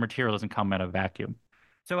their material doesn't come in a vacuum,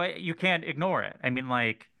 so you can't ignore it. I mean,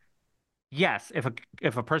 like, yes, if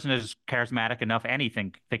a person is charismatic enough,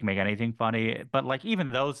 anything they can make anything funny. But like even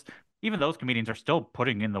those comedians are still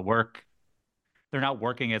putting in the work. They're not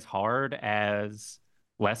working as hard as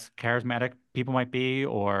less charismatic people might be,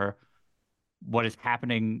 or what is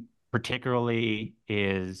happening particularly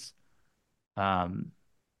is um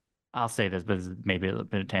I'll say this, but this is maybe a little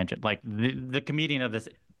bit of tangent. Like the comedian of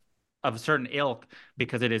a certain ilk,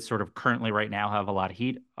 because it is sort of currently right now have a lot of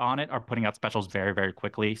heat on it, are putting out specials very, very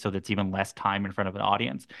quickly, so that's even less time in front of an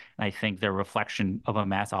audience. And I think their reflection of a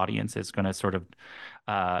mass audience is going to sort of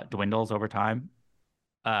dwindles over time.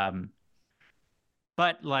 Um,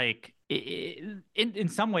 but like in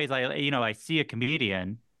some ways, I see a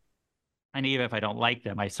comedian, and even if I don't like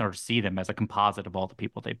them, I sort of see them as a composite of all the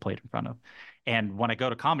people they played in front of. And when I go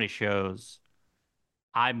to comedy shows,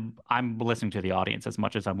 I'm listening to the audience as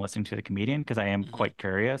much as I'm listening to the comedian because I am Hmm. quite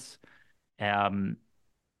curious. Um,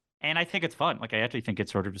 And I think it's fun. Like I actually think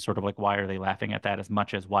it's sort of like why are they laughing at that as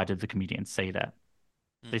much as why did the comedians say that?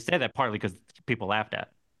 They say that partly because people laughed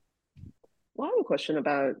at. Well, I have a question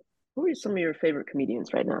about who are some of your favorite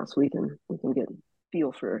comedians right now, so we can get a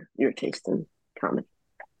feel for your taste in comedy.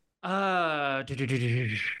 Uh,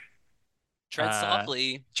 Tread uh,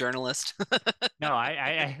 softly, journalist. no,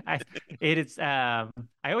 it is. I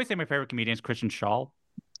always say my favorite comedian is Christian Shaw,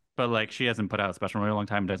 but like she hasn't put out a special in a really long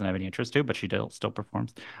time, doesn't have any interest to, but she still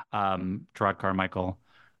performs. Gerard Carmichael,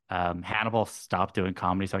 Hannibal stopped doing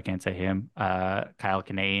comedy, so I can't say him. Kyle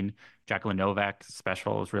Kinane, Jacqueline Novak's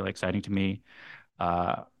special was really exciting to me.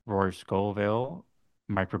 Rory Scovel,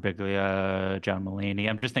 Mike Birbiglia, John Mulaney.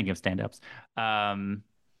 I'm just thinking of stand-ups. Um,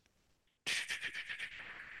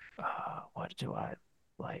 what do I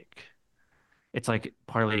like? It's like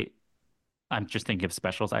partly I'm just thinking of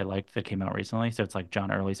specials I liked that came out recently. So it's like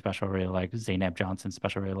John Early special, really like Zainab Johnson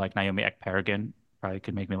special, really like Naomi Ekperigin. Probably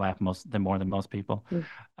could make me laugh more than most people.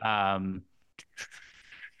 Hmm. Um,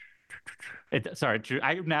 sorry,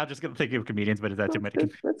 I'm now just gonna think of comedians, but is that too That's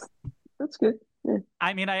many? good. That's good. Yeah.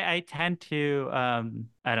 I mean, I tend to I don't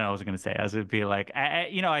know what I was gonna say. I was gonna be like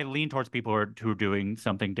I lean towards people who are doing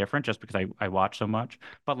something different just because I watch so much.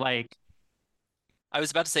 But like I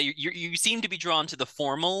was about to say you seem to be drawn to the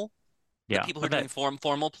yeah, people who are but doing that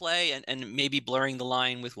formal play and maybe blurring the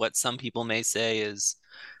line with what some people may say is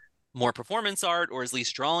more performance art or at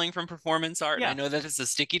least drawing from performance art. And I yeah. know that is a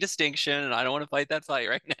sticky distinction, and I don't want to fight that fight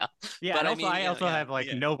right now. Yeah, But and I also mean, I you know, also yeah, have like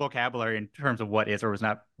yeah, no vocabulary in terms of what is or is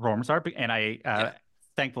not performance art, and I yeah,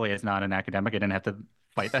 thankfully as not an academic, I didn't have to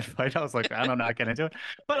fight that fight. I was like, I don't know, I get into it.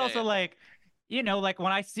 But yeah, also yeah. like, like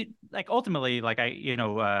when I see like ultimately like I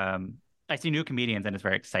see new comedians and it's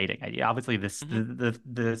very exciting. Obviously this Hmm.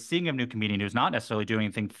 the seeing of new comedian who's not necessarily doing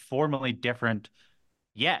anything formally different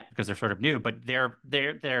yet because they're sort of new, but their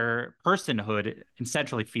personhood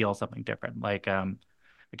essentially feels something different. Like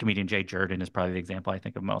the comedian Jay Jordan is probably the example I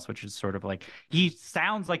think of most, which is sort of like he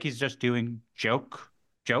sounds like he's just doing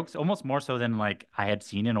jokes almost more so than like I had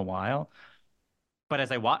seen in a while. But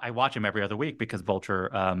as I watch him every other week because Vulture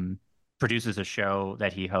produces a show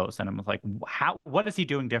that he hosts, and I'm like, how what is he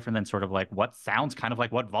doing different than sort of like what sounds kind of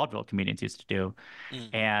like what vaudeville comedians used to do, Mm.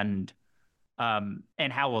 and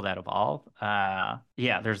how will that evolve? Yeah,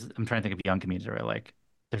 I'm trying to think of young comedians that are like.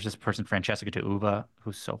 There's this person, Francesca D'Uva,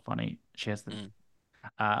 who's so funny. She has the Mm.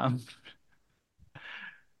 um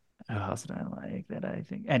who else did I like that I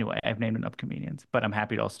think? Anyway, I've named enough comedians, but I'm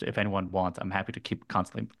happy to also, if anyone wants, I'm happy to keep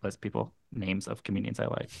constantly list people names of comedians I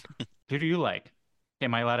like. Who do you like?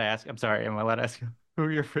 Am I allowed to ask? I'm sorry, am I allowed to ask you who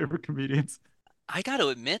are your favorite comedians? I got to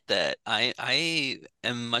admit that I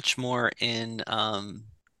am much more in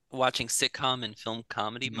watching sitcom and film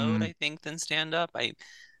comedy mode, Mm, I think, than stand up.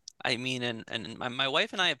 I mean, and my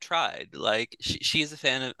wife and I have tried. Like she is a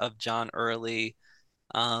fan of John Early.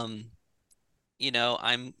 Um,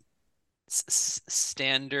 I'm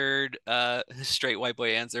standard straight white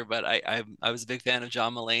boy answer, but I was a big fan of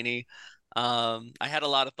John Mulaney. I had a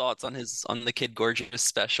lot of thoughts on the Kid Gorgeous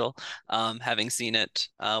special, having seen it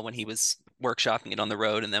when he was workshopping it on the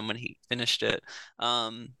road and then when he finished it.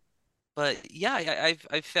 Um, but yeah,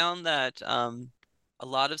 I've found that a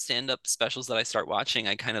lot of stand-up specials that I start watching,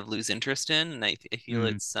 I kind of lose interest in, and I feel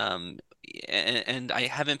mm. it's and I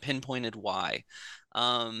haven't pinpointed why.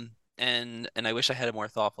 And I wish I had a more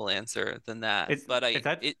thoughtful answer than that. But Is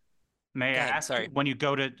that it may I go ahead, ask sorry. when you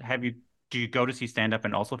go to have you do you go to see stand up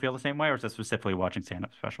and also feel the same way, or is that specifically watching stand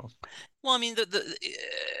up specials? Well, I mean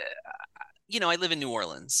I live in New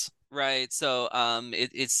Orleans, right? So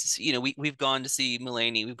it's we've gone to see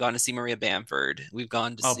Mulaney, we've gone to see Maria Bamford, we've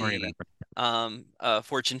gone to Oh, Maria see Bamford.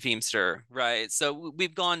 Fortune Feimster, right? So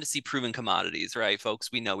we've gone to see proven commodities, right?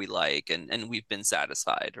 Folks we know we like and we've been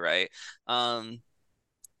satisfied, right? Um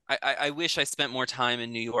I wish I spent more time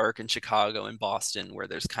in New York and Chicago and Boston where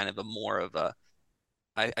there's kind of a more of a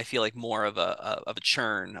I feel like more of a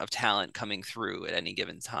churn of talent coming through at any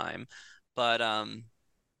given time. But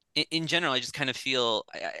in general, I just kind of feel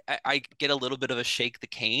I get a little bit of a shake the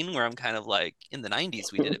cane where I'm kind of like in the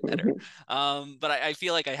 90s we did it better. But I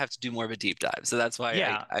feel like I have to do more of a deep dive. So that's why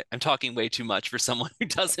Yeah, I'm talking way too much for someone who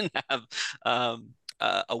doesn't have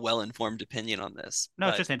a well-informed opinion on this. no,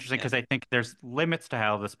 it's But just interesting yeah. because I think there's limits to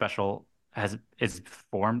how the special has is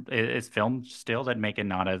filmed still that make it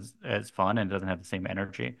not as fun and doesn't have the same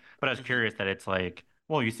energy. But I was Mhm. curious that it's like,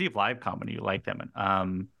 well, you see live comedy, you like them,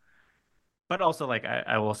 but also like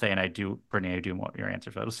I will say, and I do, Brittany, I do want your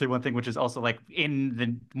answers. I will say one thing, which is also like in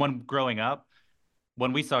the when growing up,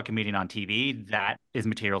 when we saw a comedian on TV, that is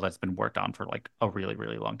material that's been worked on for like a really,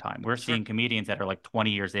 really long time. We're Sure. seeing comedians that are like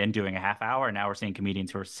 20 years in doing a half hour, and now we're seeing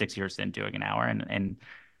comedians who are 6 years in doing an hour, and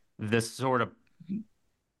this sort of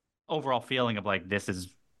overall feeling of like this is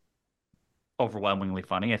overwhelmingly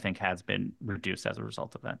funny, I think has been reduced as a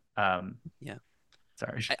result of that. Yeah.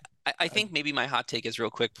 Sorry. I think maybe my hot take is real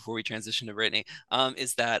quick before we transition to Brittany,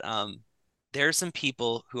 is that there are some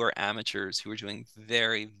people who are amateurs who are doing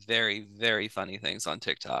very, very, very funny things on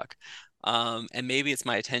TikTok. And maybe it's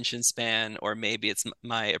my attention span, or maybe it's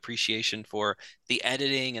my appreciation for the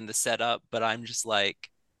editing and the setup, but I'm just like,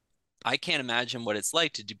 I can't imagine what it's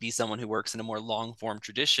like to be someone who works in a more long form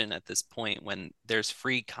tradition at this point when there's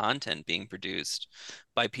free content being produced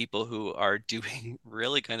by people who are doing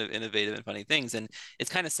really kind of innovative and funny things. And it's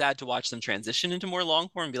kind of sad to watch them transition into more long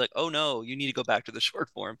form and be like, oh no, you need to go back to the short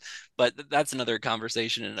form. But that's another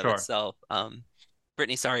conversation in and of Sure. itself.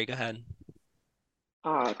 Brittany, sorry, go ahead.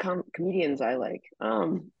 Comedians I like.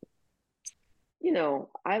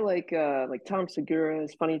 I like Tom Segura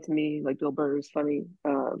is funny to me. Like Bill Burr is funny.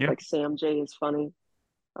 Yeah. Like Sam J is funny.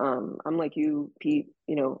 I'm like you, Pete.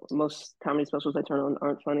 Most comedy specials I turn on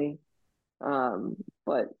aren't funny.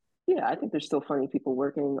 But yeah, I think there's still funny people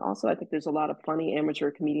working. Also, I think there's a lot of funny amateur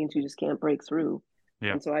comedians who just can't break through.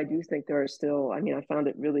 Yeah. And so I do think there are still, I found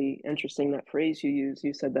it really interesting that phrase you used.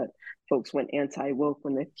 You said that folks went anti-woke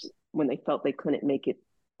when they felt they couldn't make it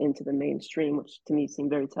into the mainstream, which to me seemed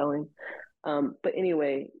very telling. But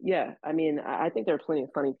anyway, yeah, I think there are plenty of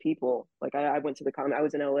funny people. Like I went to I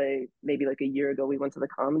was in LA maybe like a year ago. We went to the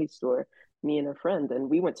Comedy Store, me and a friend, and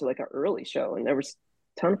we went to like an early show, and there was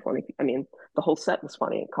a ton of funny. The whole set was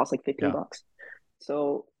funny. It cost like $15.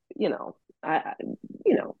 So I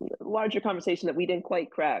larger conversation that we didn't quite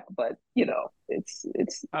crack, but it's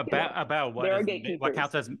about there are gatekeepers. What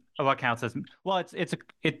counts as well.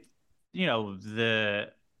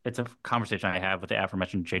 It's a conversation I have with the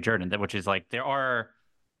aforementioned Jay Jordan, which is like there are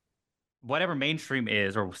whatever mainstream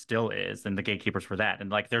is or still is, and the gatekeepers for that, and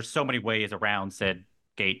like there's so many ways around said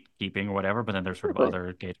gatekeeping or whatever, but then there's sort of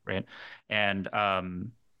other gates, right? And and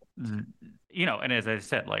as I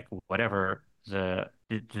said, like whatever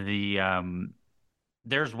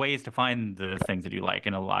there's ways to find the things that you like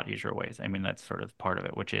in a lot easier ways. I mean, that's sort of part of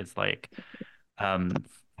it, which is like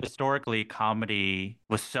historically comedy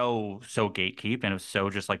was so gatekeep, and it was so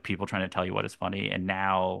just like people trying to tell you what is funny. And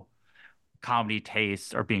now comedy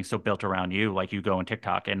tastes are being so built around you. Like you go on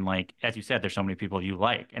TikTok and like, as you said, there's so many people you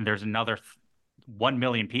like, and there's another 1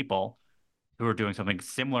 million people who are doing something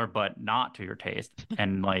similar but not to your taste.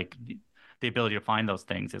 And like the ability to find those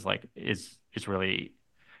things is like is really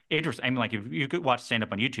interesting. I mean, like if you could watch stand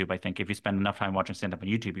up on YouTube, I think if you spend enough time watching stand up on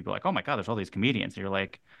YouTube, you'd be like, oh my God, there's all these comedians. And you're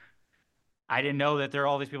like, I didn't know that there are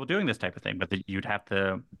all these people doing this type of thing, but you'd have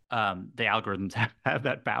to, the algorithms have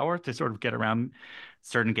that power to sort of get around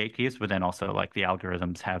certain gatekeepers, but then also like the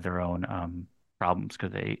algorithms have their own problems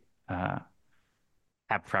because they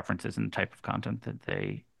have preferences in the type of content that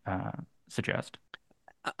they suggest.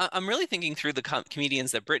 I'm really thinking through the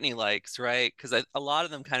comedians that Brittany likes, right? Because a lot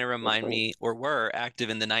of them kind of remind me, or were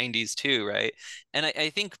active in the 90s too, right? And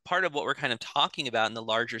I think part of what we're kind of talking about in the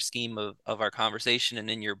larger scheme of our conversation and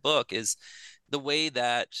in your book is the way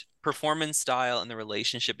that performance style and the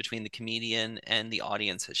relationship between the comedian and the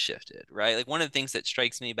audience has shifted, right? Like one of the things that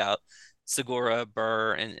strikes me about Segura,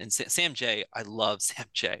 Burr, and Sam J, I love Sam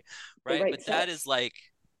J, right? But that is like,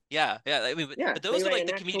 yeah. I mean, but those are like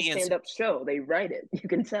the comedians. Stand-up show. They write it. You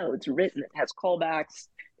can tell it's written. It has callbacks.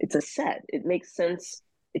 It's a set. It makes sense.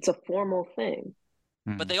 It's a formal thing.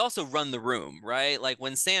 But they also run the room, right? Like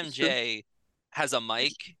when Sam J has a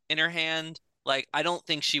mic in her hand, like I don't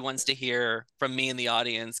think she wants to hear from me in the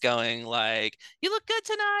audience going like, "You look good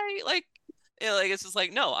tonight." Like it's just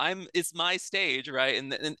like, no, it's my stage, right?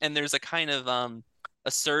 And there's a kind of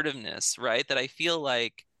assertiveness, right? That I feel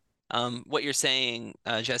like what you're saying,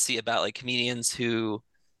 Jesse, about like comedians who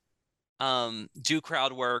do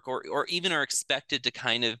crowd work or even are expected to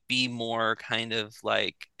kind of be more kind of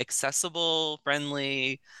like accessible,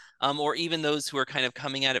 friendly, or even those who are kind of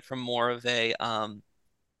coming at it from more of a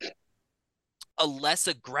less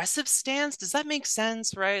aggressive stance. Does that make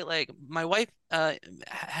sense? Right? Like my wife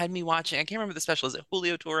had me watching, I can't remember the special. Is it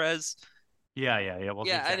Julio Torres? Yeah. Well,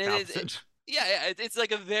 yeah, the exact opposite. It's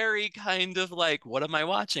like a very kind of like, what am I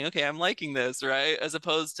watching? Okay, I'm liking this, right? As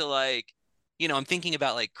opposed to like, I'm thinking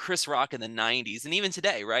about like Chris Rock in the 90s and even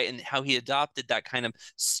today, right? And how he adopted that kind of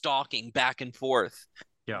stalking back and forth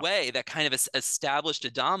way that kind of established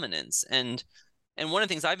a dominance. And one of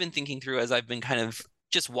the things I've been thinking through as I've been kind of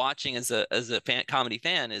just watching as a comedy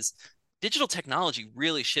fan is digital technology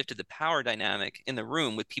really shifted the power dynamic in the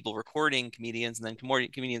room with people recording comedians and then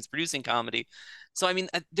comedians producing comedy. So I mean,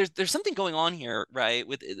 there's something going on here, right?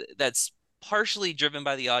 With that's partially driven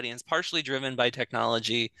by the audience, partially driven by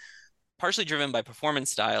technology, partially driven by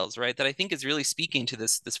performance styles, right? That I think is really speaking to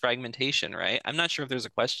this fragmentation, right? I'm not sure if there's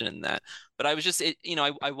a question in that, but I was just,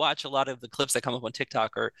 I watch a lot of the clips that come up on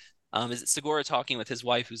TikTok, or is it Segura talking with his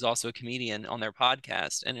wife, who's also a comedian, on their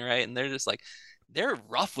podcast, and right, and they're just like, they're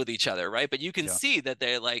rough with each other, right? But you can see that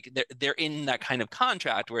they're in that kind of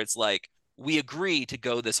contract where it's like, we agree to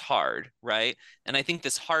go this hard, right? And I think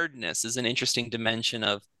this hardness is an interesting dimension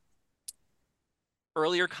of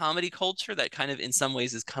earlier comedy culture that kind of in some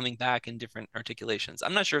ways is coming back in different articulations.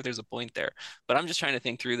 I'm not sure if there's a point there, but I'm just trying to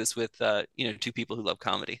think through this with two people who love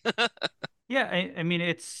comedy. Yeah, I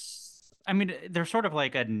mean, they're sort of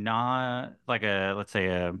like a not like a, let's say,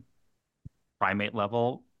 a primate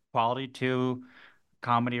level quality to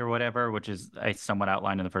comedy or whatever, which is I somewhat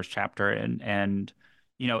outlined in the first chapter, and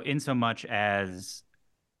in so much as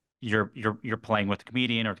you're playing with the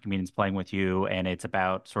comedian or the comedian's playing with you, and it's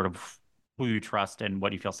about sort of who you trust and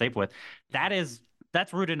what you feel safe with. That's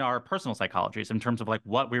rooted in our personal psychologies in terms of like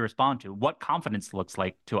what we respond to, what confidence looks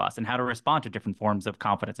like to us, and how to respond to different forms of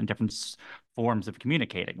confidence and different forms of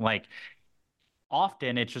communicating. Like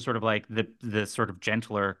often it's just sort of like the sort of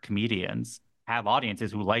gentler comedians have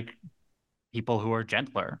audiences who like people who are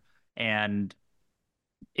gentler. And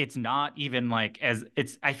it's not even like as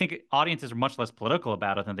it's I think audiences are much less political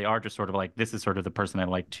about it than they are just sort of like this is sort of the person I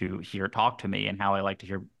like to hear talk to me and how I like to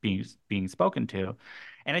hear being spoken to.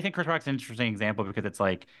 And I think Chris Rock's an interesting example because it's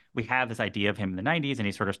like we have this idea of him in the 90s and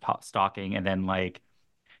he's sort of stalking, and then like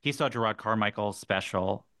he saw Gerard Carmichael's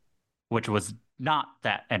special, which was not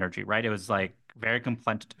that energy, right? It was like very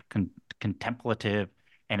contemplative,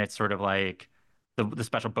 and it's sort of like the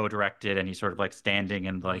special Bo directed, and he's sort of like standing,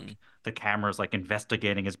 and like the camera's like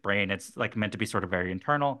investigating his brain. It's like meant to be sort of very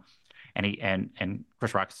internal. And and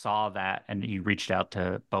Chris Rock saw that, and he reached out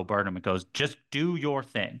to Bo Burnham and goes, "Just do your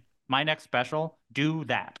thing. My next special, do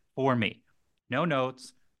that for me. No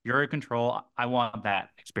notes. You're in control. I want that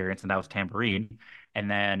experience." And that was Tambourine.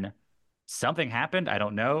 And then something happened. I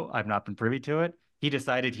don't know. I've not been privy to it. He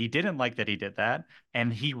decided he didn't like that he did that,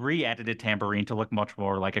 and he re-edited Tambourine to look much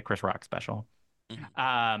more like a Chris Rock special.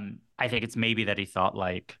 I think it's maybe that he thought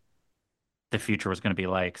like the future was going to be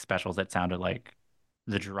like specials that sounded like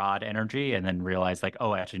the Gerard energy, and then realized like,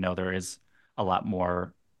 oh, actually, no, there is a lot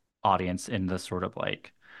more audience in the sort of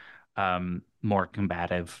like more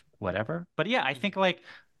combative whatever. But yeah, I think like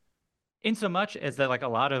in so much as that like a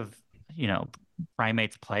lot of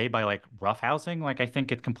primates play by like roughhousing, like I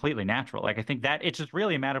think it's completely natural. Like I think that it's just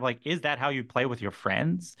really a matter of like, is that how you play with your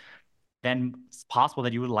friends? Then it's possible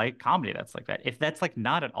that you would like comedy that's like that. If that's like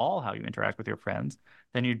not at all how you interact with your friends,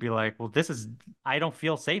 then you'd be like, well, I don't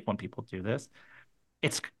feel safe when people do this.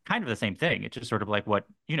 It's kind of the same thing. It's just sort of like what,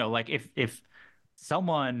 like if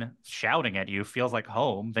someone shouting at you feels like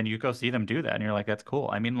home, then you go see them do that. And you're like, that's cool.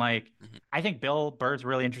 I mean, like, I think Bill Burr's a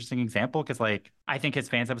really interesting example because, like, I think his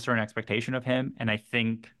fans have a certain expectation of him. And I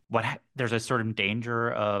think there's a certain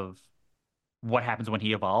danger of what happens when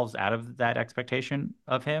he evolves out of that expectation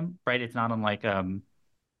of him, right? It's not unlike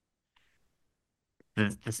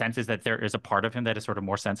the sense is that there is a part of him that is sort of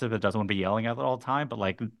more sensitive, that doesn't want to be yelling at it all the time, but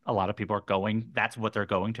like a lot of people are that's what they're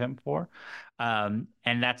going to him for. And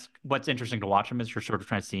that's what's interesting to watch him, is you're sort of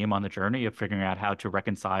trying to see him on the journey of figuring out how to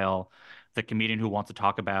reconcile the comedian who wants to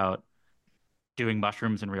talk about doing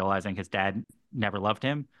mushrooms and realizing his dad never loved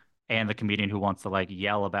him, and the comedian who wants to like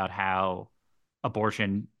yell about how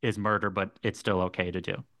abortion is murder, but it's still okay to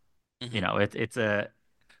do. It's a.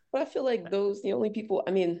 But I feel like the only people,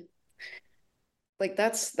 I mean, like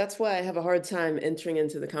that's why I have a hard time entering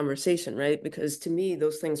into the conversation, right? Because to me,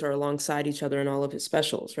 those things are alongside each other in all of his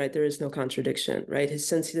specials, right? There is no contradiction, right? His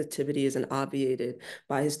sensitivity isn't obviated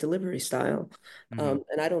by his delivery style.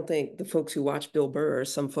 And I don't think the folks who watch Bill Burr are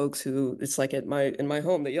some folks who it's like in my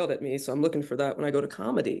home, they yelled at me. So I'm looking for that when I go to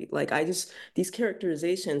comedy. Like these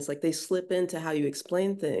characterizations, like they slip into how you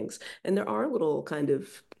explain things. And there are little kind of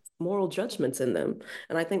moral judgments in them.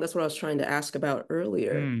 And I think that's what I was trying to ask about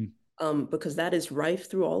earlier. Because that is rife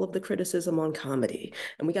through all of the criticism on comedy.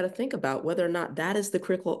 And we got to think about whether or not that is the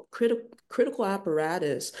critical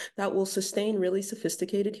apparatus that will sustain really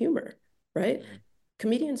sophisticated humor, right?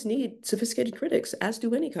 Comedians need sophisticated critics, as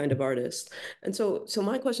do any kind of artist. And so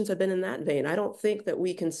my questions have been in that vein. I don't think that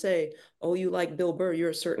we can say, oh, you like Bill Burr, you're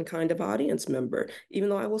a certain kind of audience member, even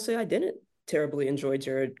though I will say I didn't terribly enjoy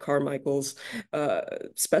Jared Carmichael's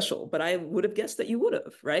special, but I would have guessed that you would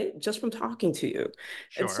have, right? Just from talking to you.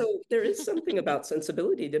 Sure. And so there is something about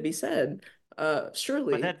sensibility to be said,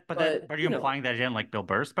 surely. But are you implying that you didn't like Bill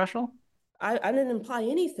Burr's special? I didn't imply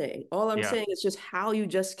anything. All I'm saying is just how you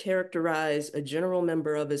just characterize a general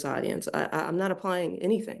member of his audience. I'm not applying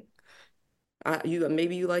anything.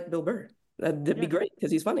 Maybe you like Bill Burr. That'd be great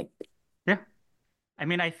because he's funny. Yeah. I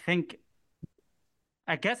mean, I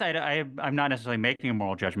guess I'm not necessarily making a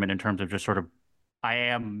moral judgment in terms of just sort of, I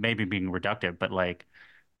am maybe being reductive, but like,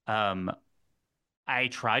 um, I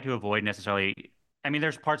try to avoid necessarily, I mean,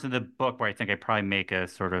 there's parts of the book where I think I probably make a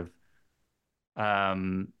sort of,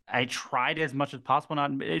 I tried as much as possible,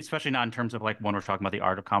 not especially not in terms of like when we're talking about the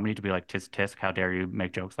art of comedy to be like tisk tisk, how dare you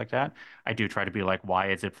make jokes like that. I do try to be like,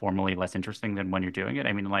 why is it formally less interesting than when you're doing it?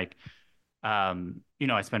 I mean, like, I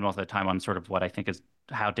spend most of the time on sort of what I think is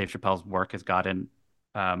how Dave Chappelle's work has gotten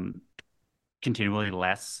um, continually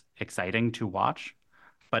less exciting to watch.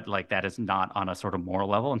 But like that is not on a sort of moral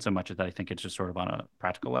level, and so much as that I think it's just sort of on a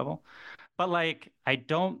practical level. But like I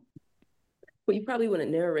don't. Well, you probably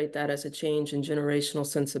wouldn't narrate that as a change in generational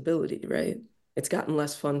sensibility, right? It's gotten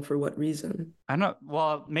less fun for what reason? I don't know.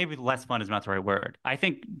 Well, maybe less fun is not the right word. I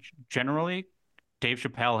think generally Dave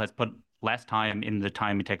Chappelle has put less time in the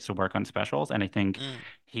time he takes to work on specials, and I think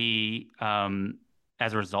he,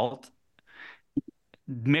 as a result,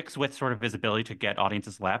 mixed with sort of his ability to get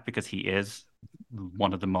audiences laugh because he is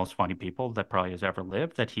one of the most funny people that probably has ever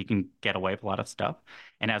lived, that he can get away with a lot of stuff.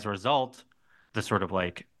 And as a result, the sort of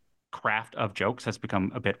like craft of jokes has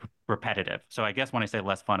become a bit repetitive. So I guess when I say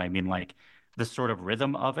less fun, I mean like the sort of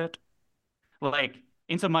rhythm of it. Like,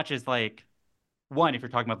 in so much as like one, if you're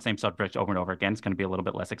talking about the same subject over and over again, it's going to be a little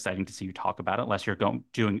bit less exciting to see you talk about it, unless you're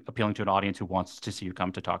appealing to an audience who wants to see you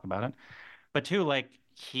come to talk about it. But two, like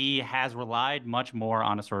he has relied much more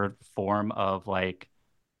on a sort of form of like,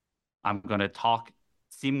 I'm going to talk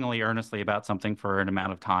seemingly earnestly about something for an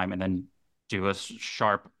amount of time and then do a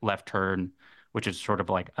sharp left turn, which is sort of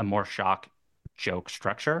like a more shock joke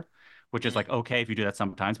structure, which is like, okay, if you do that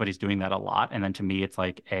sometimes, but he's doing that a lot. And then to me, it's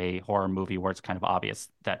like a horror movie where it's kind of obvious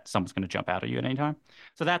that someone's going to jump out at you at any time.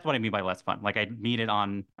 So that's what I mean by less fun. Like I mean it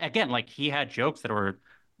on, again, like he had jokes that were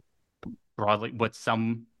broadly what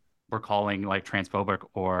some were calling like transphobic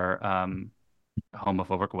or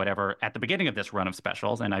homophobic or whatever at the beginning of this run of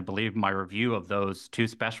specials. And I believe my review of those two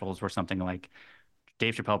specials were something like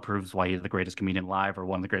Dave Chappelle proves why he's the greatest comedian alive or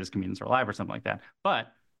one of the greatest comedians alive or something like that.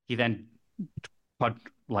 But he then put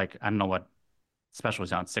like, I don't know what special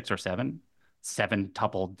was on, six or seven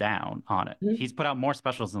tupled down on it. Mhm. He's put out more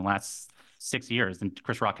specials in the last 6 years than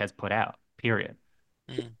Chris Rock has put out, period.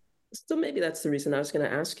 So maybe that's the reason I was going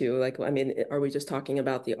to ask you, like, I mean, are we just talking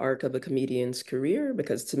about the arc of a comedian's career?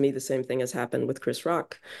 Because to me, the same thing has happened with Chris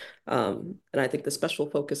Rock. And I think the special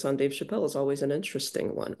focus on Dave Chappelle is always an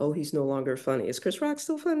interesting one. Oh, he's no longer funny. Is Chris Rock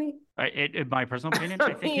still funny? In my personal opinion,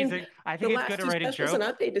 I think the he's last good at two writing specials, jokes. and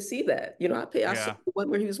I paid to see that. I saw Yeah. the one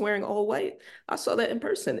where he was wearing all white. I saw that in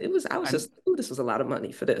person. I was just, oh, this was a lot of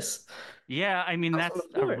money for this. Yeah, I mean, I was on that's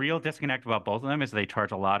the a floor. real disconnect about both of them is they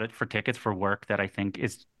charge a lot for tickets for work that I think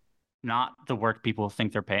is not the work people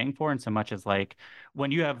think they're paying for, in so much as like when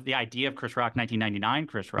you have the idea of Chris Rock, 1999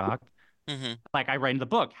 Chris Rock, like I write in the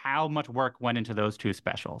book, how much work went into those two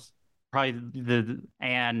specials? Probably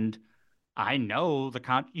and I know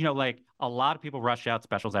like a lot of people rushed out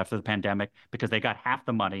specials after the pandemic because they got half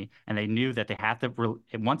the money and they knew that they have to,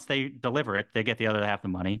 once they deliver it, they get the other half the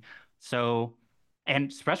money. So,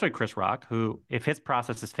 and especially Chris Rock, who, if his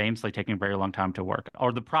process is famously taking a very long time to work,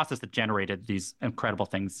 or the process that generated these incredible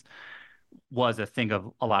things was a thing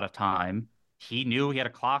of a lot of time, he knew he had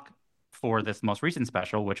a clock for this most recent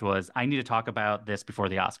special, which was, I need to talk about this before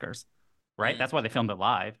the Oscars, right? That's why they filmed it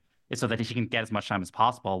live, is so that he can get as much time as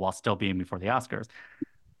possible while still being before the Oscars.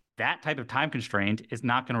 That type of time constraint is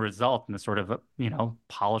not going to result in the sort of,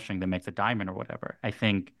 polishing that makes a diamond or whatever. I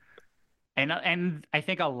think, and I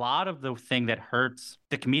think a lot of the thing that hurts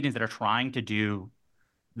the comedians that are trying to do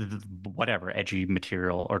whatever edgy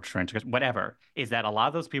material or trend, whatever, is that a lot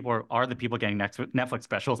of those people are the people getting Netflix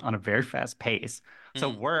specials on a very fast pace. So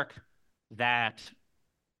work that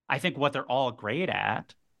I think what they're all great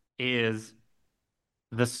at is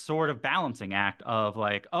the sort of balancing act of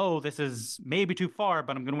like, oh, this is maybe too far,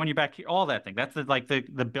 but I'm going to win you back here. All that thing. That's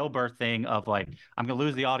the Bill Burr thing of like, I'm going to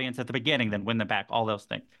lose the audience at the beginning, then win them back. All those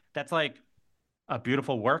things. That's like a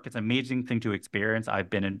beautiful work. It's an amazing thing to experience. I've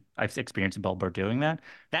experienced Bill Burr doing that.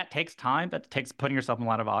 That takes time. That takes putting yourself in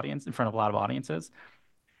front of a lot of audiences.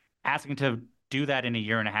 Asking to do that in a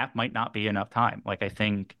year and a half might not be enough time. Like I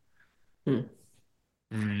think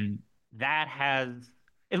that has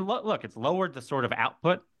look, it's lowered the sort of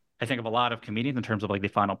output, I think, of a lot of comedians in terms of like the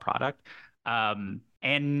final product.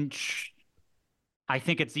 And I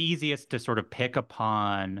think it's easiest to sort of pick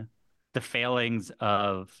upon the failings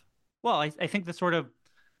of, well, I think the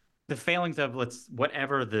failings of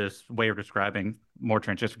whatever this way of describing more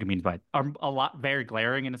transgender comedians by are a lot very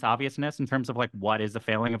glaring in its obviousness in terms of like what is the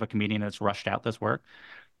failing of a comedian that's rushed out this work.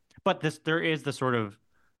 But there is the sort of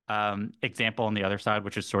example on the other side,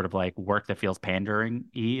 which is sort of like work that feels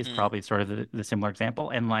pandering-y is probably sort of the similar example.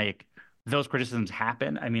 And like those criticisms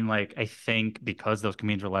happen. I mean, like I think because those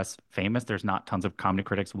comedians are less famous, there's not tons of comedy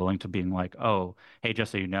critics willing to being like, oh, hey,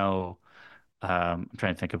 just so you know, I'm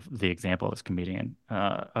trying to think of the example of this comedian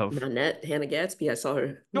of Nanette, Hannah Gadsby, I saw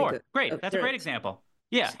her make Sure, a great. That's a great appearance. example.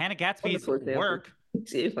 Yeah, Hannah Gatsby's Wonderful example. work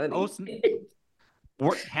See, funny. post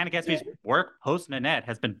Hannah Gatsby's work post Nanette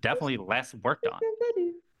has been definitely less worked on.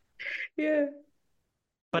 Yeah.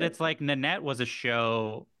 But it's like Nanette was a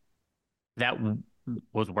show that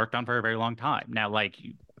was worked on for a very long time. Now, like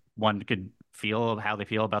one could feel how they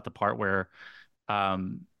feel about the part where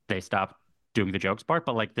they stopped doing the jokes part,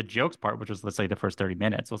 but like the jokes part, which was let's say the first 30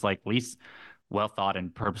 minutes, was like least well thought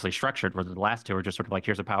and purposely structured, where the last two are just sort of like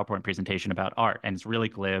here's a PowerPoint presentation about art, and it's really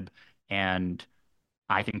glib and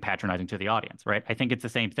I think patronizing to the audience, right? I think it's the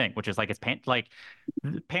same thing, which is like like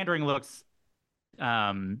pandering looks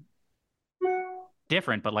um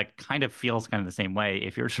different, but like kind of feels kind of the same way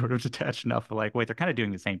if you're sort of detached enough to like, wait, they're kind of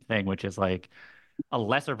doing the same thing, which is like a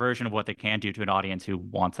lesser version of what they can do to an audience who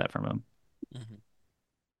wants that from them. Mm-hmm.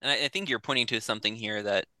 And I think you're pointing to something here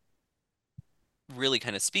that really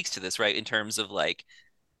kind of speaks to this, right? In terms of like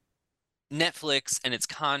Netflix and its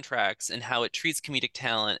contracts and how it treats comedic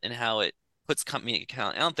talent and how it puts comedic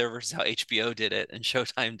talent out there versus how HBO did it and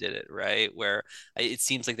Showtime did it, right? Where it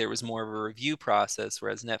seems like there was more of a review process,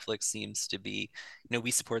 whereas Netflix seems to be, we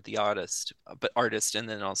support the artist, and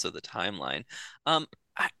then also the timeline. I,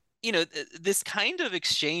 this kind of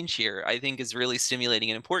exchange here, I think, is really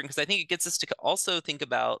stimulating and important because I think it gets us to also think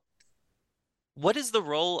about what is the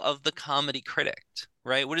role of the comedy critic,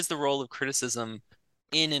 right? What is the role of criticism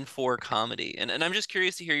in and for comedy? And I'm just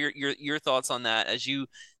curious to hear your thoughts on that as you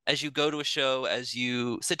go to a show, as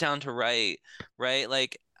you sit down to write, right?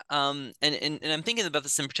 Like and I'm thinking about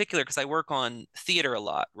this in particular because I work on theater a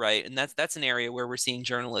lot, right? And that's an area where we're seeing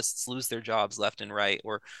journalists lose their jobs left and right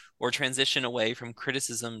or transition away from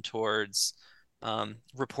criticism towards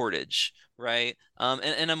reportage, right?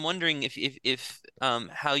 And I'm wondering if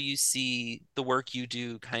how you see the work you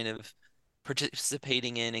do kind of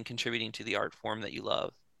participating in and contributing to the art form that you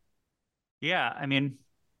love. Yeah, I mean,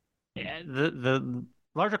 the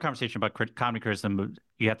larger conversation about comedy criticism,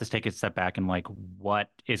 you have to take a step back and like, what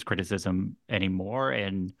is criticism anymore?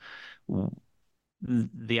 And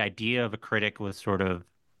the idea of a critic was sort of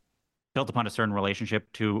built upon a certain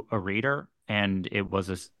relationship to a reader, and it was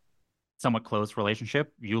a somewhat close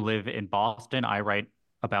relationship. You live in Boston, I write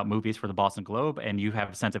about movies for the Boston Globe, and you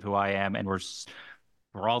have a sense of who I am, and we're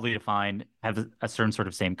broadly defined, have a certain sort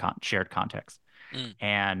of same shared context. Mm.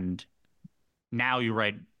 And now you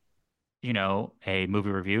write, a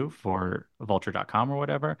movie review for vulture.com or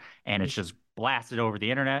whatever, and it's just blasted over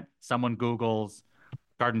the internet. Someone Googles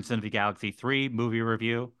Guardians of the Galaxy 3 movie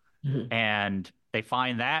review, and they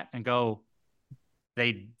find that and go,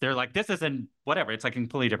 they're like, this isn't whatever. It's like a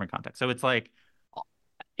completely different context. So it's like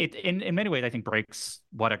it in many ways I think breaks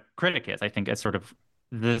what a critic is. I think it's sort of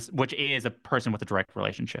this, which is a person with a direct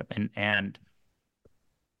relationship. And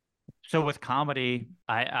so with comedy,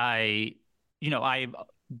 I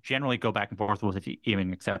generally go back and forth with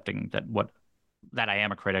even accepting that I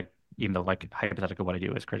am a critic, even though like hypothetically what I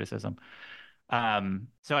do is criticism.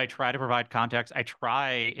 So I try to provide context. I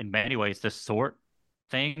try in many ways to sort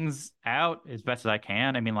things out as best as I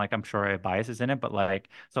can. I mean, like I'm sure I have biases in it, but like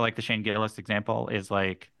so like the Shane Gillis example is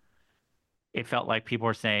like it felt like people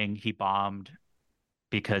were saying he bombed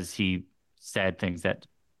because he said things that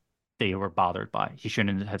they were bothered by. He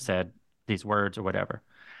shouldn't have said these words or whatever.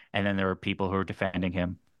 And then there were people who were defending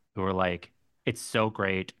him who were like, it's so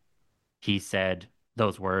great he said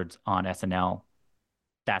those words on SNL.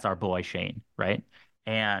 That's our boy Shane, right?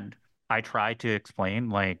 And I tried to explain,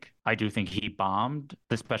 like, I do think he bombed,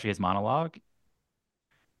 especially his monologue,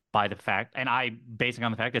 by the fact, and I basing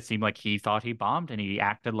on the fact it seemed like he thought he bombed and he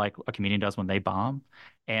acted like a comedian does when they bomb.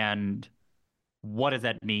 And what does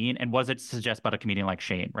that mean? And what does it suggest about a comedian like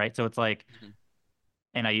Shane, right? So it's like,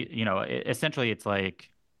 and essentially it's like,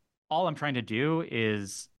 all I'm trying to do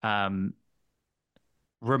is, as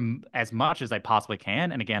much as I possibly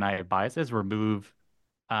can, and again, I have biases, remove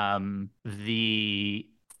the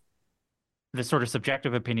sort of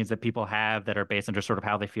subjective opinions that people have that are based on just sort of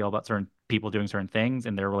how they feel about certain people doing certain things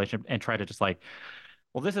in their relationship, and try to just like,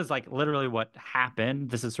 well, this is like literally what happened.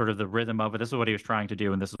 This is sort of the rhythm of it. This is what he was trying to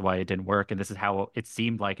do, and this is why it didn't work. And this is how it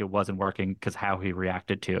seemed like it wasn't working because how he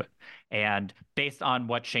reacted to it. And based on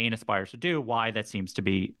what Shane aspires to do, why that seems to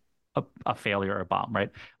be a failure or a bomb,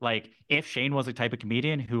 right? Like if Shane was the type of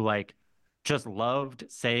comedian who like just loved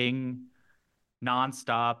saying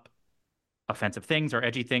nonstop offensive things or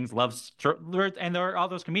edgy things, loves, and there are all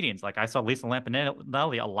those comedians. Like I saw Lisa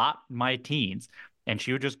Lampanelli a lot in my teens, and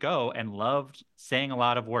she would just go and loved saying a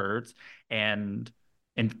lot of words, and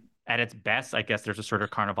at its best, I guess there's a sort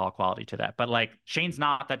of carnival quality to that. But like Shane's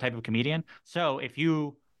not that type of comedian. So if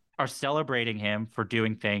you are celebrating him for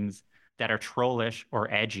doing things that are trollish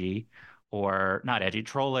or edgy, or not edgy,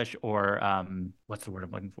 trollish, or what's the word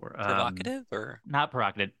I'm looking for? Provocative or Not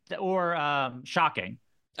provocative, or shocking,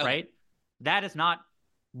 okay. right? That is not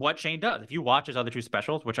what Shane does. If you watch his other two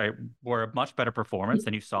specials, which were a much better performance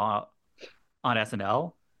than you saw on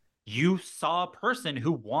SNL, you saw a person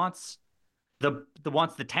who wants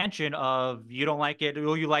the tension of you don't like it,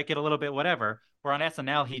 or you like it a little bit, whatever. Where on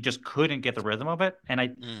SNL he just couldn't get the rhythm of it, and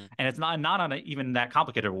it's not on even that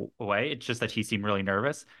complicated way. It's just that he seemed really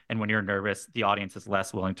nervous, and when you're nervous, the audience is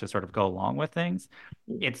less willing to sort of go along with things.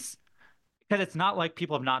 It's because it's not like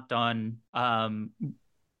people have not done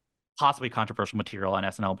possibly controversial material on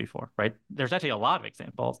SNL before, right? There's actually a lot of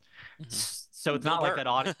examples. So it's Bill not Burr. like that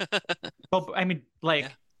audience. But I mean, like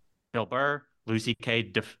Yeah. Bill Burr, Lucy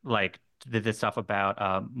K, like did this stuff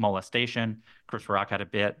about molestation. Chris Rock had a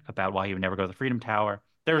bit about why he would never go to the Freedom Tower.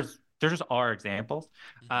 There's just are examples.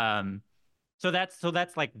 So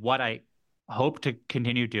that's like what I hope to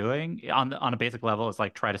continue doing on a basic level, is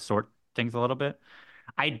like try to sort things a little bit.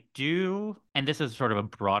 I do, and this is sort of a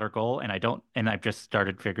broader goal, and I've just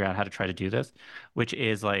started figuring out how to try to do this, which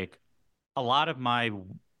is like a lot of my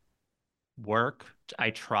work,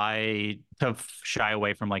 I try to shy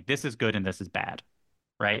away from like this is good and this is bad,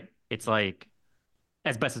 right? It's like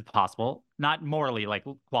as best as possible, not morally, like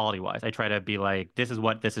quality wise. I try to be like, this is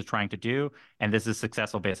what this is trying to do, and this is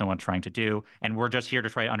successful based on what it's trying to do, and we're just here to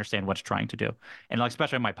try to understand what it's trying to do. And like,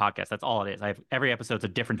 especially on my podcast, that's all it is. I have every episode's a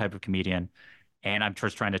different type of comedian, and I'm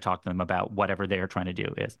just trying to talk to them about whatever they're trying to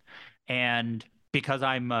do is. And because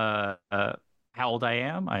I'm how old I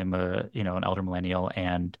am, I'm an elder millennial,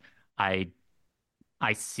 and I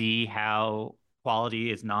I see how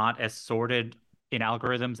quality is not as sorted in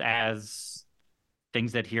algorithms as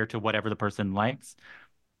things that adhere to whatever the person likes.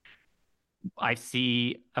 I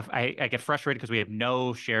get frustrated because we have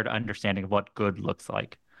no shared understanding of what good looks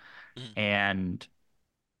like. And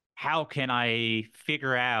how can I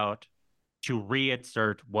figure out to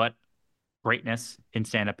reinsert what greatness in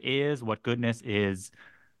stand-up is, what goodness is?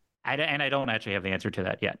 And I don't actually have the answer to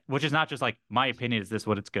that yet, which is not just like my opinion, is this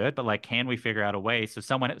what it's good, but like, can we figure out a way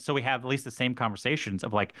so we have at least the same conversations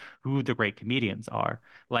of like who the great comedians are?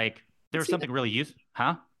 Like there's something really useful,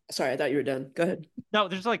 huh? Sorry, I thought you were done. Go ahead. No,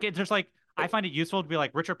 there's like I find it useful to be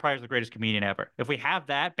like Richard Pryor's the greatest comedian ever. If we have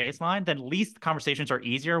that baseline, then at least conversations are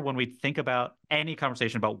easier when we think about any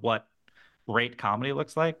conversation about what great comedy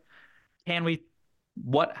looks like. Can we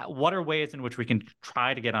what are ways in which we can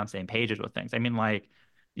try to get on same pages with things? I mean, like,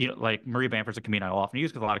 like Marie Bamford's a comedian I'll often use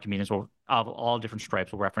because a lot of comedians will of all different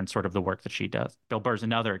stripes will reference sort of the work that she does. Bill Burr's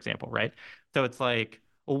another example, right? So it's like,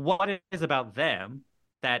 well, what is about them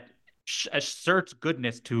that asserts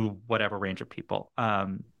goodness to whatever range of people?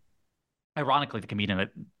 Ironically, the comedian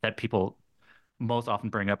that people most often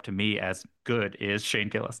bring up to me as good is Shane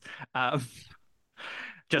Gillis.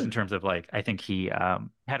 Just in terms of like, I think he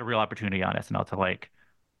had a real opportunity on SNL to like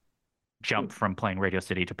jump from playing Radio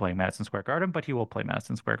City to playing Madison Square Garden, but he will play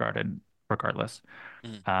Madison Square Garden regardless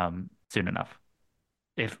soon enough.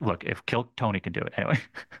 If Kill Tony can do it anyway.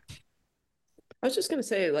 I was just going to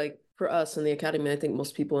say, like, for us in the Academy, I think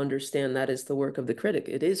most people understand that is the work of the critic.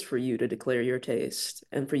 It is for you to declare your taste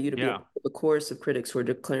and for you to be a chorus of critics who are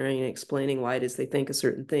declaring and explaining why it is they think a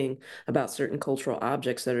certain thing about certain cultural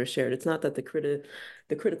objects that are shared. It's not that the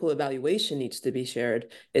critical evaluation needs to be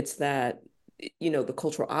shared. It's that the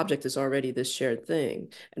cultural object is already this shared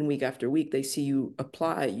thing. And week after week, they see you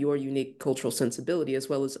apply your unique cultural sensibility as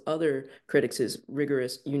well as other critics'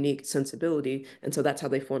 rigorous, unique sensibility. And so that's how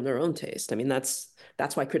they form their own taste. I mean, that's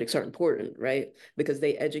why critics are important, right? Because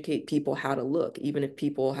they educate people how to look, even if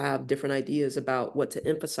people have different ideas about what to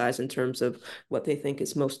emphasize in terms of what they think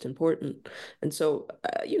is most important. And so,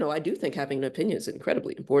 I do think having an opinion is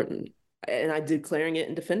incredibly important. And I declaring it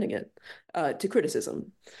and defending it to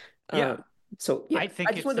criticism. So yeah, I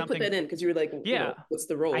just wanted to put that in because you were like, what's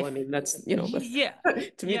the role? I mean, that's that's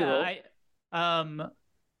to me the role.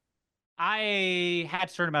 I had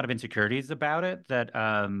a certain amount of insecurities about it that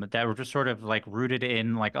were just sort of like rooted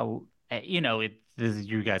in like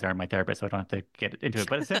you guys aren't my therapist, so I don't have to get into it.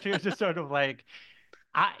 But essentially, it's just sort of like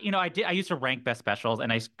I used to rank best specials,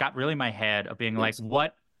 and I got really in my head of being like,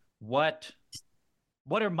 what's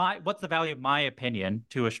the value of my opinion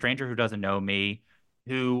to a stranger who doesn't know me,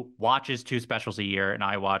 who watches 2 specials a year and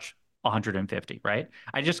I watch 150, right?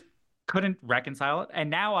 couldn't reconcile it. And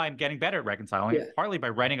now I'm getting better at reconciling it, partly by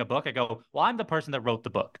writing a book. I go, well, I'm the person that wrote the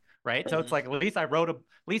book, right? So it's like, at least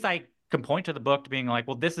I can point to the book to being like,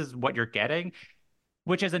 well, this is what you're getting,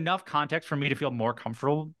 which is enough context for me to feel more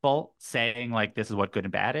comfortable saying like, this is what good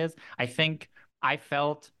and bad is. I think I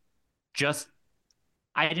felt just,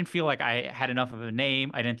 I didn't feel like I had enough of a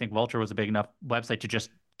name. I didn't think Vulture was a big enough website to just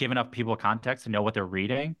give enough people context to know what they're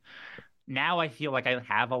reading. Now I feel like I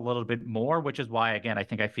have a little bit more, which is why, again, I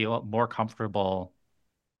think I feel more comfortable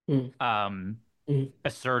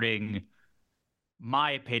asserting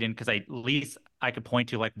my opinion, because at least I could point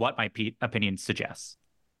to like what my opinion suggests.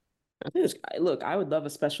 I think look, I would love a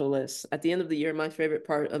special list. At the end of the year, my favorite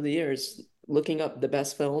part of the year is looking up the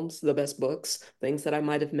best films, the best books, things that I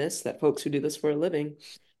might have missed that folks who do this for a living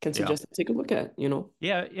can suggest to take a look at,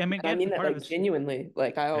 Yeah, I mean, And I mean that like genuinely.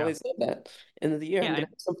 Like I always love that. End of the year, I'm gonna have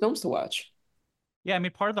some films to watch. Yeah, I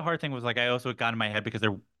mean, part of the hard thing was like I also got in my head because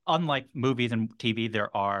unlike movies and TV, there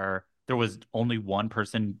was only one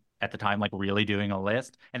person at the time like really doing a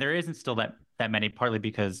list, and there isn't still that many. Partly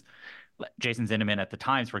because Jason Zinnemann at the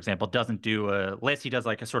Times, for example, doesn't do a list. He does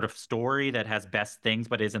like a sort of story that has best things,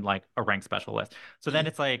 but isn't like a ranked special list. So then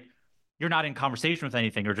it's like you're not in conversation with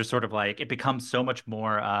anything. You're just sort of like it becomes so much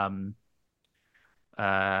more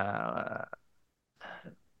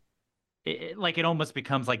it almost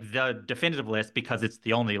becomes like the definitive list because it's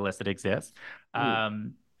the only list that exists.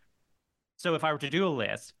 So if I were to do a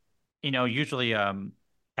list, usually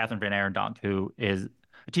Catherine Van Arendonk, who is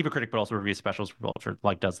a TV critic but also reviews specials for Vulture,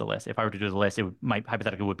 like does the list. If I were to do the list, might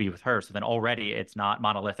hypothetically would be with her. So then already it's not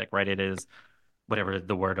monolithic, right? It is whatever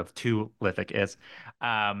the word of two lithic is.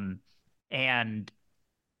 And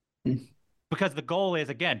because the goal is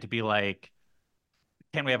again to be like,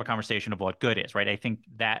 can we have a conversation of what good is, right? I think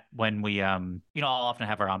that when we, I'll often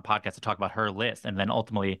have her on podcasts to talk about her list. And then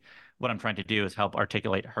ultimately what I'm trying to do is help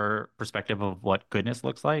articulate her perspective of what goodness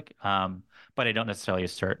looks like. But I don't necessarily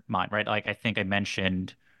assert mine, right? Like I think I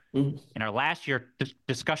mentioned in our last year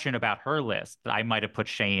discussion about her list that I might have put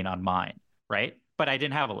Shane on mine, right? But I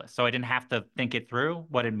didn't have a list. So I didn't have to think it through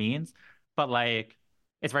what it means. But like,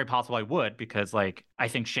 it's very possible I would because like I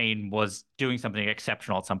think Shane was doing something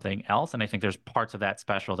exceptional at something else. And I think there's parts of that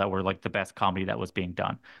special that were like the best comedy that was being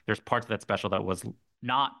done. There's parts of that special that was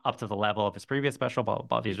not up to the level of his previous special,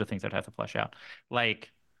 but these are things that have to flesh out.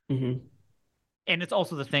 Like and it's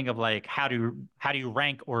also the thing of like how do you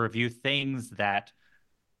rank or review things that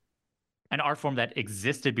an art form that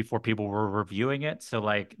existed before people were reviewing it. So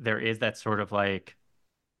like there is that sort of like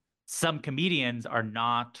some comedians are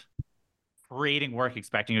not creating work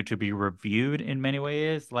expecting it to be reviewed in many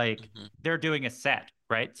ways. Like they're doing a set,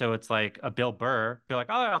 right? So it's like a Bill Burr, be like,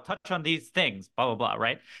 oh, I'll touch on these things, blah, blah, blah,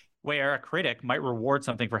 right? Where a critic might reward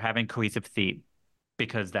something for having cohesive theme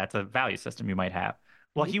because that's a value system you might have.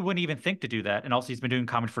 Well, he wouldn't even think to do that. And also he's been doing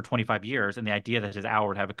comedy for 25 years. And the idea that his hour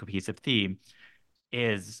would have a cohesive theme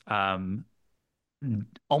is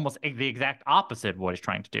almost the exact opposite of what he's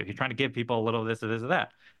trying to do. He's trying to give people a little of this or this or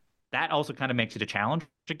that. That also kind of makes it a challenge.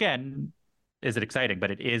 Again, is it exciting?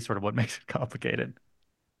 But it is sort of what makes it complicated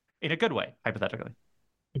in a good way, hypothetically.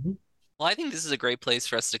 Well, I think this is a great place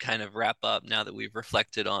for us to kind of wrap up now that we've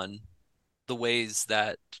reflected on the ways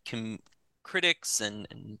that critics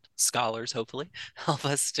and scholars, hopefully, help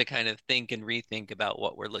us to kind of think and rethink about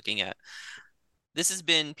what we're looking at. This has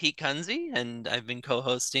been Pete Kunze, and I've been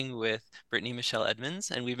co-hosting with Brittany Michelle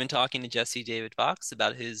Edmonds, and we've been talking to Jesse David Fox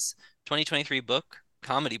about his 2023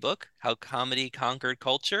 comedy book, How Comedy Conquered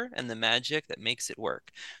Culture and the Magic That Makes It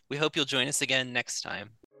Work. We hope you'll join us again next time.